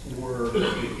themselves were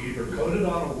either coated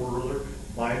on a whirler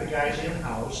by the guys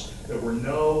in-house. There were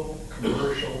no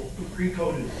commercial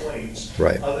pre-coated plates,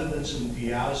 right, other than some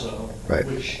Piazzo, right,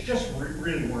 which just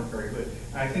really weren't very good.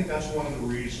 And I think that's one of the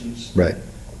reasons right.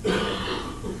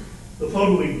 The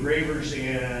photo engravers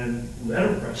in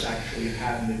letterpress actually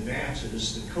had an advance.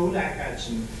 The Kodak had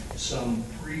some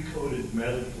pre-coated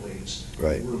metal plates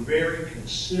right, that were very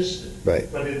consistent. Right.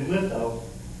 But in litho,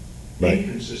 right,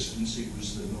 inconsistency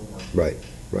was the norm. Right,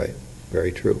 right.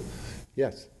 Very true.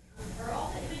 Yes? Are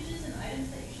all the images and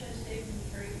items that you showed today from the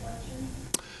Curry collection?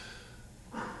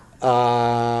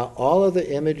 All of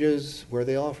the images, were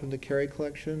they all from the Carey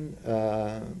collection?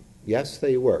 Yes,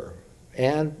 they were.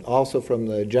 And also from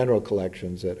the general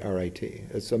collections at RIT.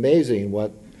 It's amazing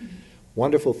what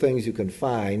wonderful things you can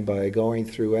find by going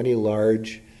through any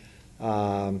large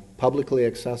publicly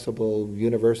accessible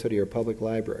university or public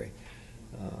library.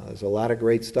 There's a lot of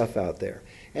great stuff out there.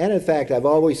 And in fact, I've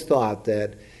always thought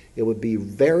that it would be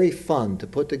very fun to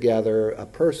put together a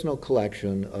personal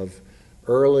collection of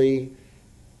early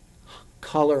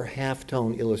color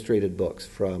halftone illustrated books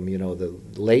from, the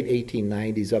late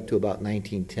 1890s up to about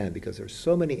 1910, because there's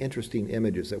so many interesting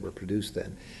images that were produced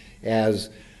then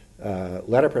as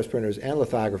letterpress printers and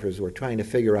lithographers were trying to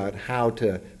figure out how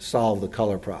to solve the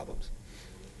color problems.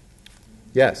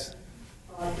 Yes?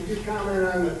 Could you comment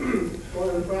on one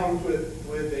of the problems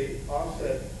with the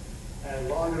offset and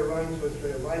longer runs with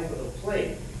the life of the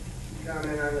plate?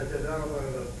 Comment on the development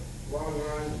of the long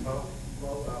runs,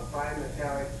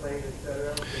 bimetallic plate,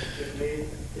 etc., that made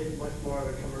it much more of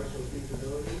a commercial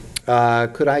feasibility?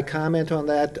 Could I comment on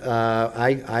that?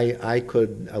 I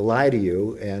could lie to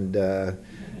you and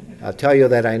I'll tell you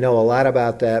that I know a lot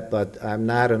about that, but I'm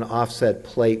not an offset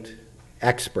plate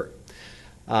expert.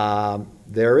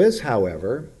 There is,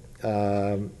 however,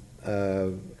 a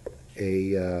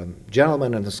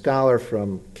gentleman and a scholar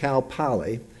from Cal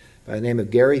Poly by the name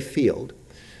of Gary Field,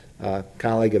 a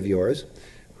colleague of yours,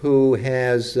 who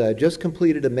has just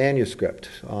completed a manuscript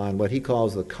on what he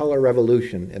calls the color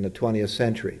revolution in the 20th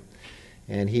century.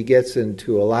 And he gets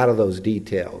into a lot of those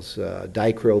details,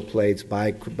 dichroic plates,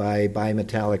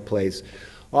 bimetallic plates,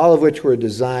 all of which were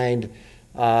designed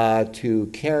to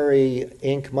carry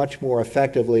ink much more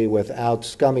effectively without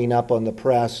scumming up on the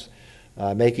press,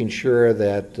 making sure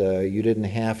that you didn't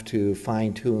have to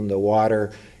fine-tune the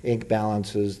water ink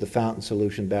balances, the fountain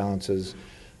solution balances,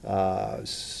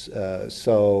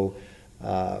 so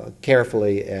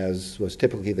carefully as was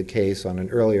typically the case on an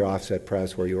earlier offset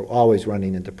press, where you were always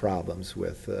running into problems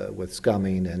with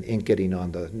scumming and ink getting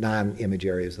on the non-image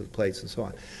areas of the plates and so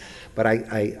on. But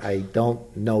I don't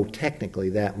know technically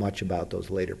that much about those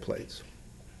later plates.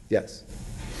 Yes?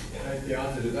 The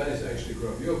answer to that is actually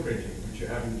gravure printing, which you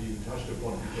haven't even touched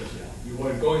upon, because you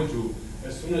weren't going to.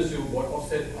 As soon as you were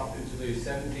offset up into the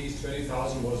 70s,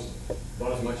 20,000 was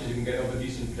about as much as you can get of a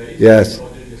decent plate. Yes. You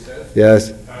it yourself.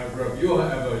 Yes. Gravure,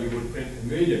 however, you would print 1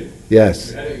 million. Yes.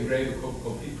 You had to engrave a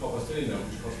complete copper cylinder,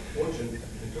 which cost a fortune. It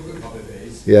took a couple of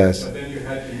days. Yes. But then you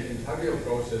had the intaglio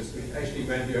process, which actually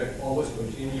meant you had almost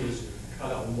continuous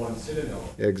color on one cylinder.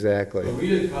 Exactly. The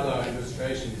real color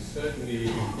illustration is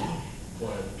certainly,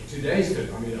 well, today's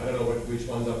film. I mean, I don't know which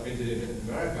ones are printed in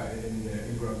America in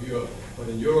gravure, but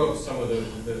in Europe, some of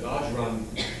the large run,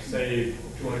 say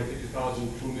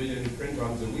 250,000, 2 million print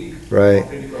runs a week. Right.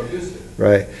 Printed gravure still.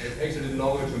 Right. It takes a little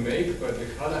longer to make, but the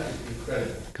color is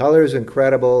incredible. Color is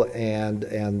incredible, and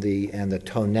the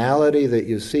tonality that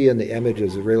you see in the image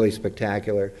is really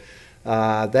spectacular.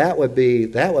 That would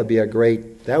be a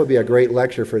great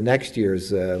lecture for next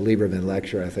year's Lieberman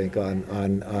lecture, I think,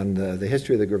 on the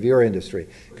history of the gravure industry,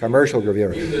 commercial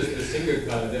gravure. Even the single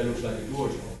color there looks like a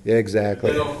duotone.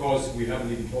 Exactly. Then of course we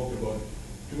haven't even talked about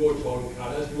duotone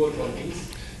colors, duotone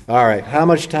inks. All right, how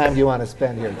much time do you want to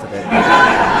spend here today?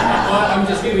 Well, I'm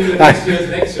just giving you next year's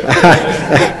lecture.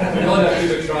 I know that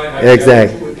people try.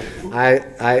 Exactly.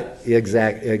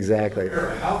 Exactly.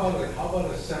 How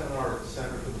about a seminar at the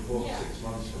Center for the Book 6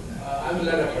 months from now? I'm a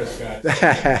letterpress guy.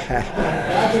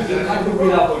 I could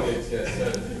read up on it, yes,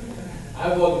 certainly. I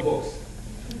have all the books.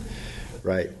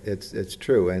 Right, it's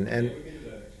true,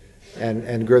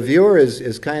 and gravure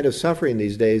is kind of suffering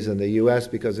these days in the U.S.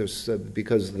 because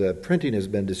the printing has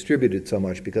been distributed so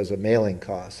much because of mailing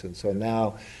costs, and so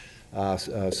now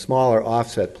smaller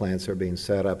offset plants are being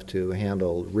set up to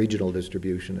handle regional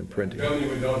distribution and printing. Germany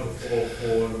went down to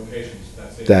four locations.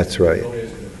 That's right.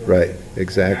 Right,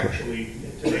 exactly. Actually,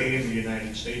 today in the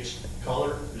United States,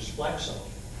 color is flexo.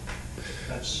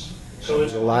 So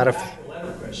it's a lot of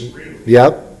letterpress, really.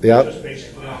 Yep. Just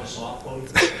basically on a soft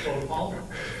photopolymer.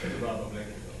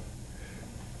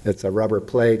 It's a rubber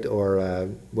plate, or I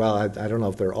don't know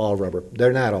if they're all rubber.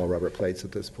 They're not all rubber plates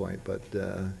at this point, but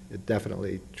it's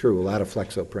definitely true. A lot of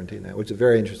flexo printing now, which is a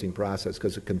very interesting process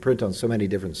because it can print on so many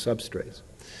different substrates.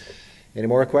 Any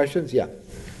more questions? Yeah.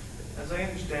 As I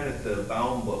understand it, the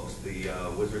Baum books, the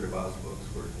Wizard of Oz books,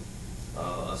 were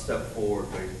a step forward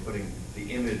by putting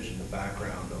the image in the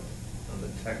background and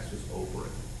the text was over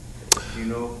it. Do you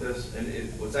know if this, and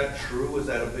was that true? Was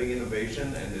that a big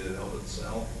innovation, and did it help it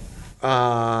sell?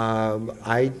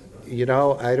 I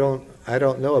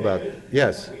don't know about it.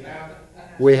 Yes.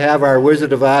 We have our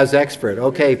Wizard of Oz expert.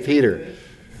 Okay, Peter.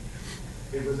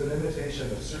 It was an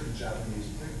imitation of certain Japanese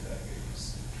print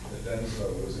techniques that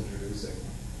Denso was introducing.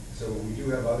 So we do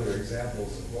have other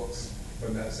examples of books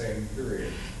from that same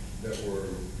period that were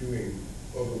doing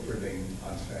overprinting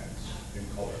on text in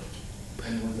color.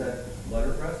 And was that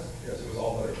letterpress? Yes, it was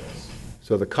all letterpress.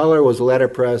 So the color was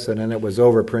letterpress, and then it was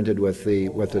overprinted with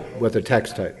the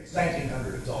text type. It's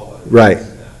 1900. It's all letterpress.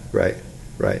 Right.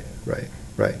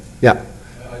 Yeah.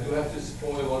 I do have to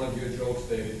spoil one of your jokes,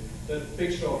 David. That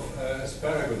picture of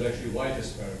asparagus was actually white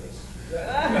asparagus. It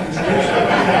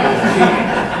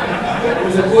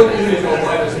was a good image of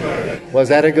white asparagus. Was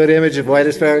that a good image of white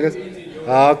asparagus?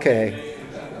 Okay.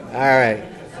 All right.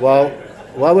 Well,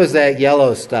 what was that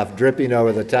yellow stuff dripping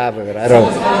over the top of it? I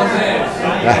don't know.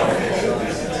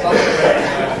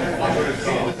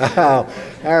 Oh,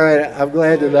 all right. I'm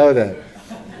glad to know that.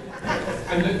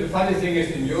 And the funny thing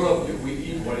is, in Europe,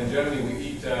 in Germany, we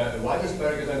eat white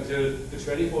asparagus until the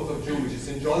 24th of June, which is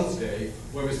St. John's Day,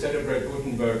 where we celebrate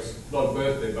Gutenberg's, not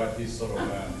birthday, but his sort of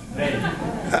name.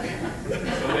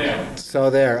 So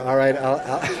there. All right.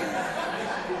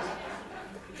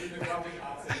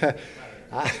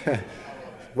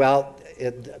 Well,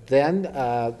 then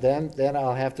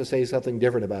I'll have to say something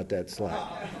different about that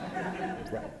slide.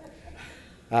 Right.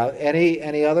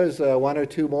 Any others? One or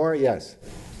two more? Yes.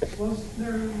 Was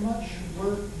there much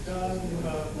work done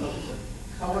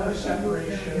color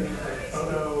separation, like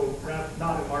photo,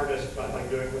 not an artist, but like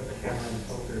doing it with the camera and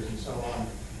filters and so on,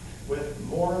 with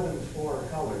more than 4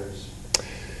 colors?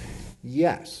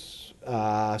 Yes,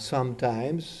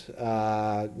 sometimes.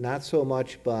 Not so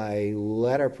much by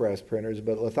letterpress printers,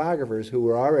 but lithographers who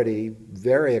were already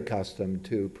very accustomed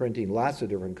to printing lots of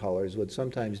different colors would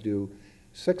sometimes do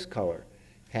 6-color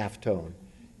halftone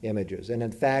images. And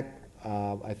in fact,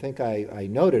 I think I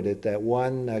noted it that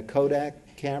one Kodak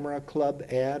Camera Club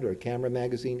ad or Camera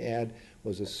Magazine ad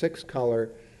was a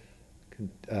 6-color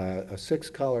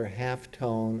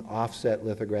halftone offset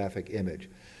lithographic image.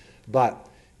 But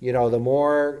you know, the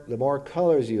more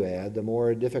colors you add, the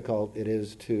more difficult it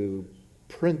is to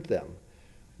print them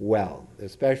well,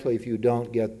 especially if you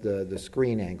don't get the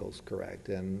screen angles correct.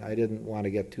 And I didn't want to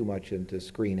get too much into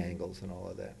screen angles and all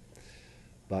of that.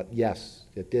 But yes,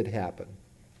 it did happen.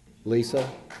 Lisa?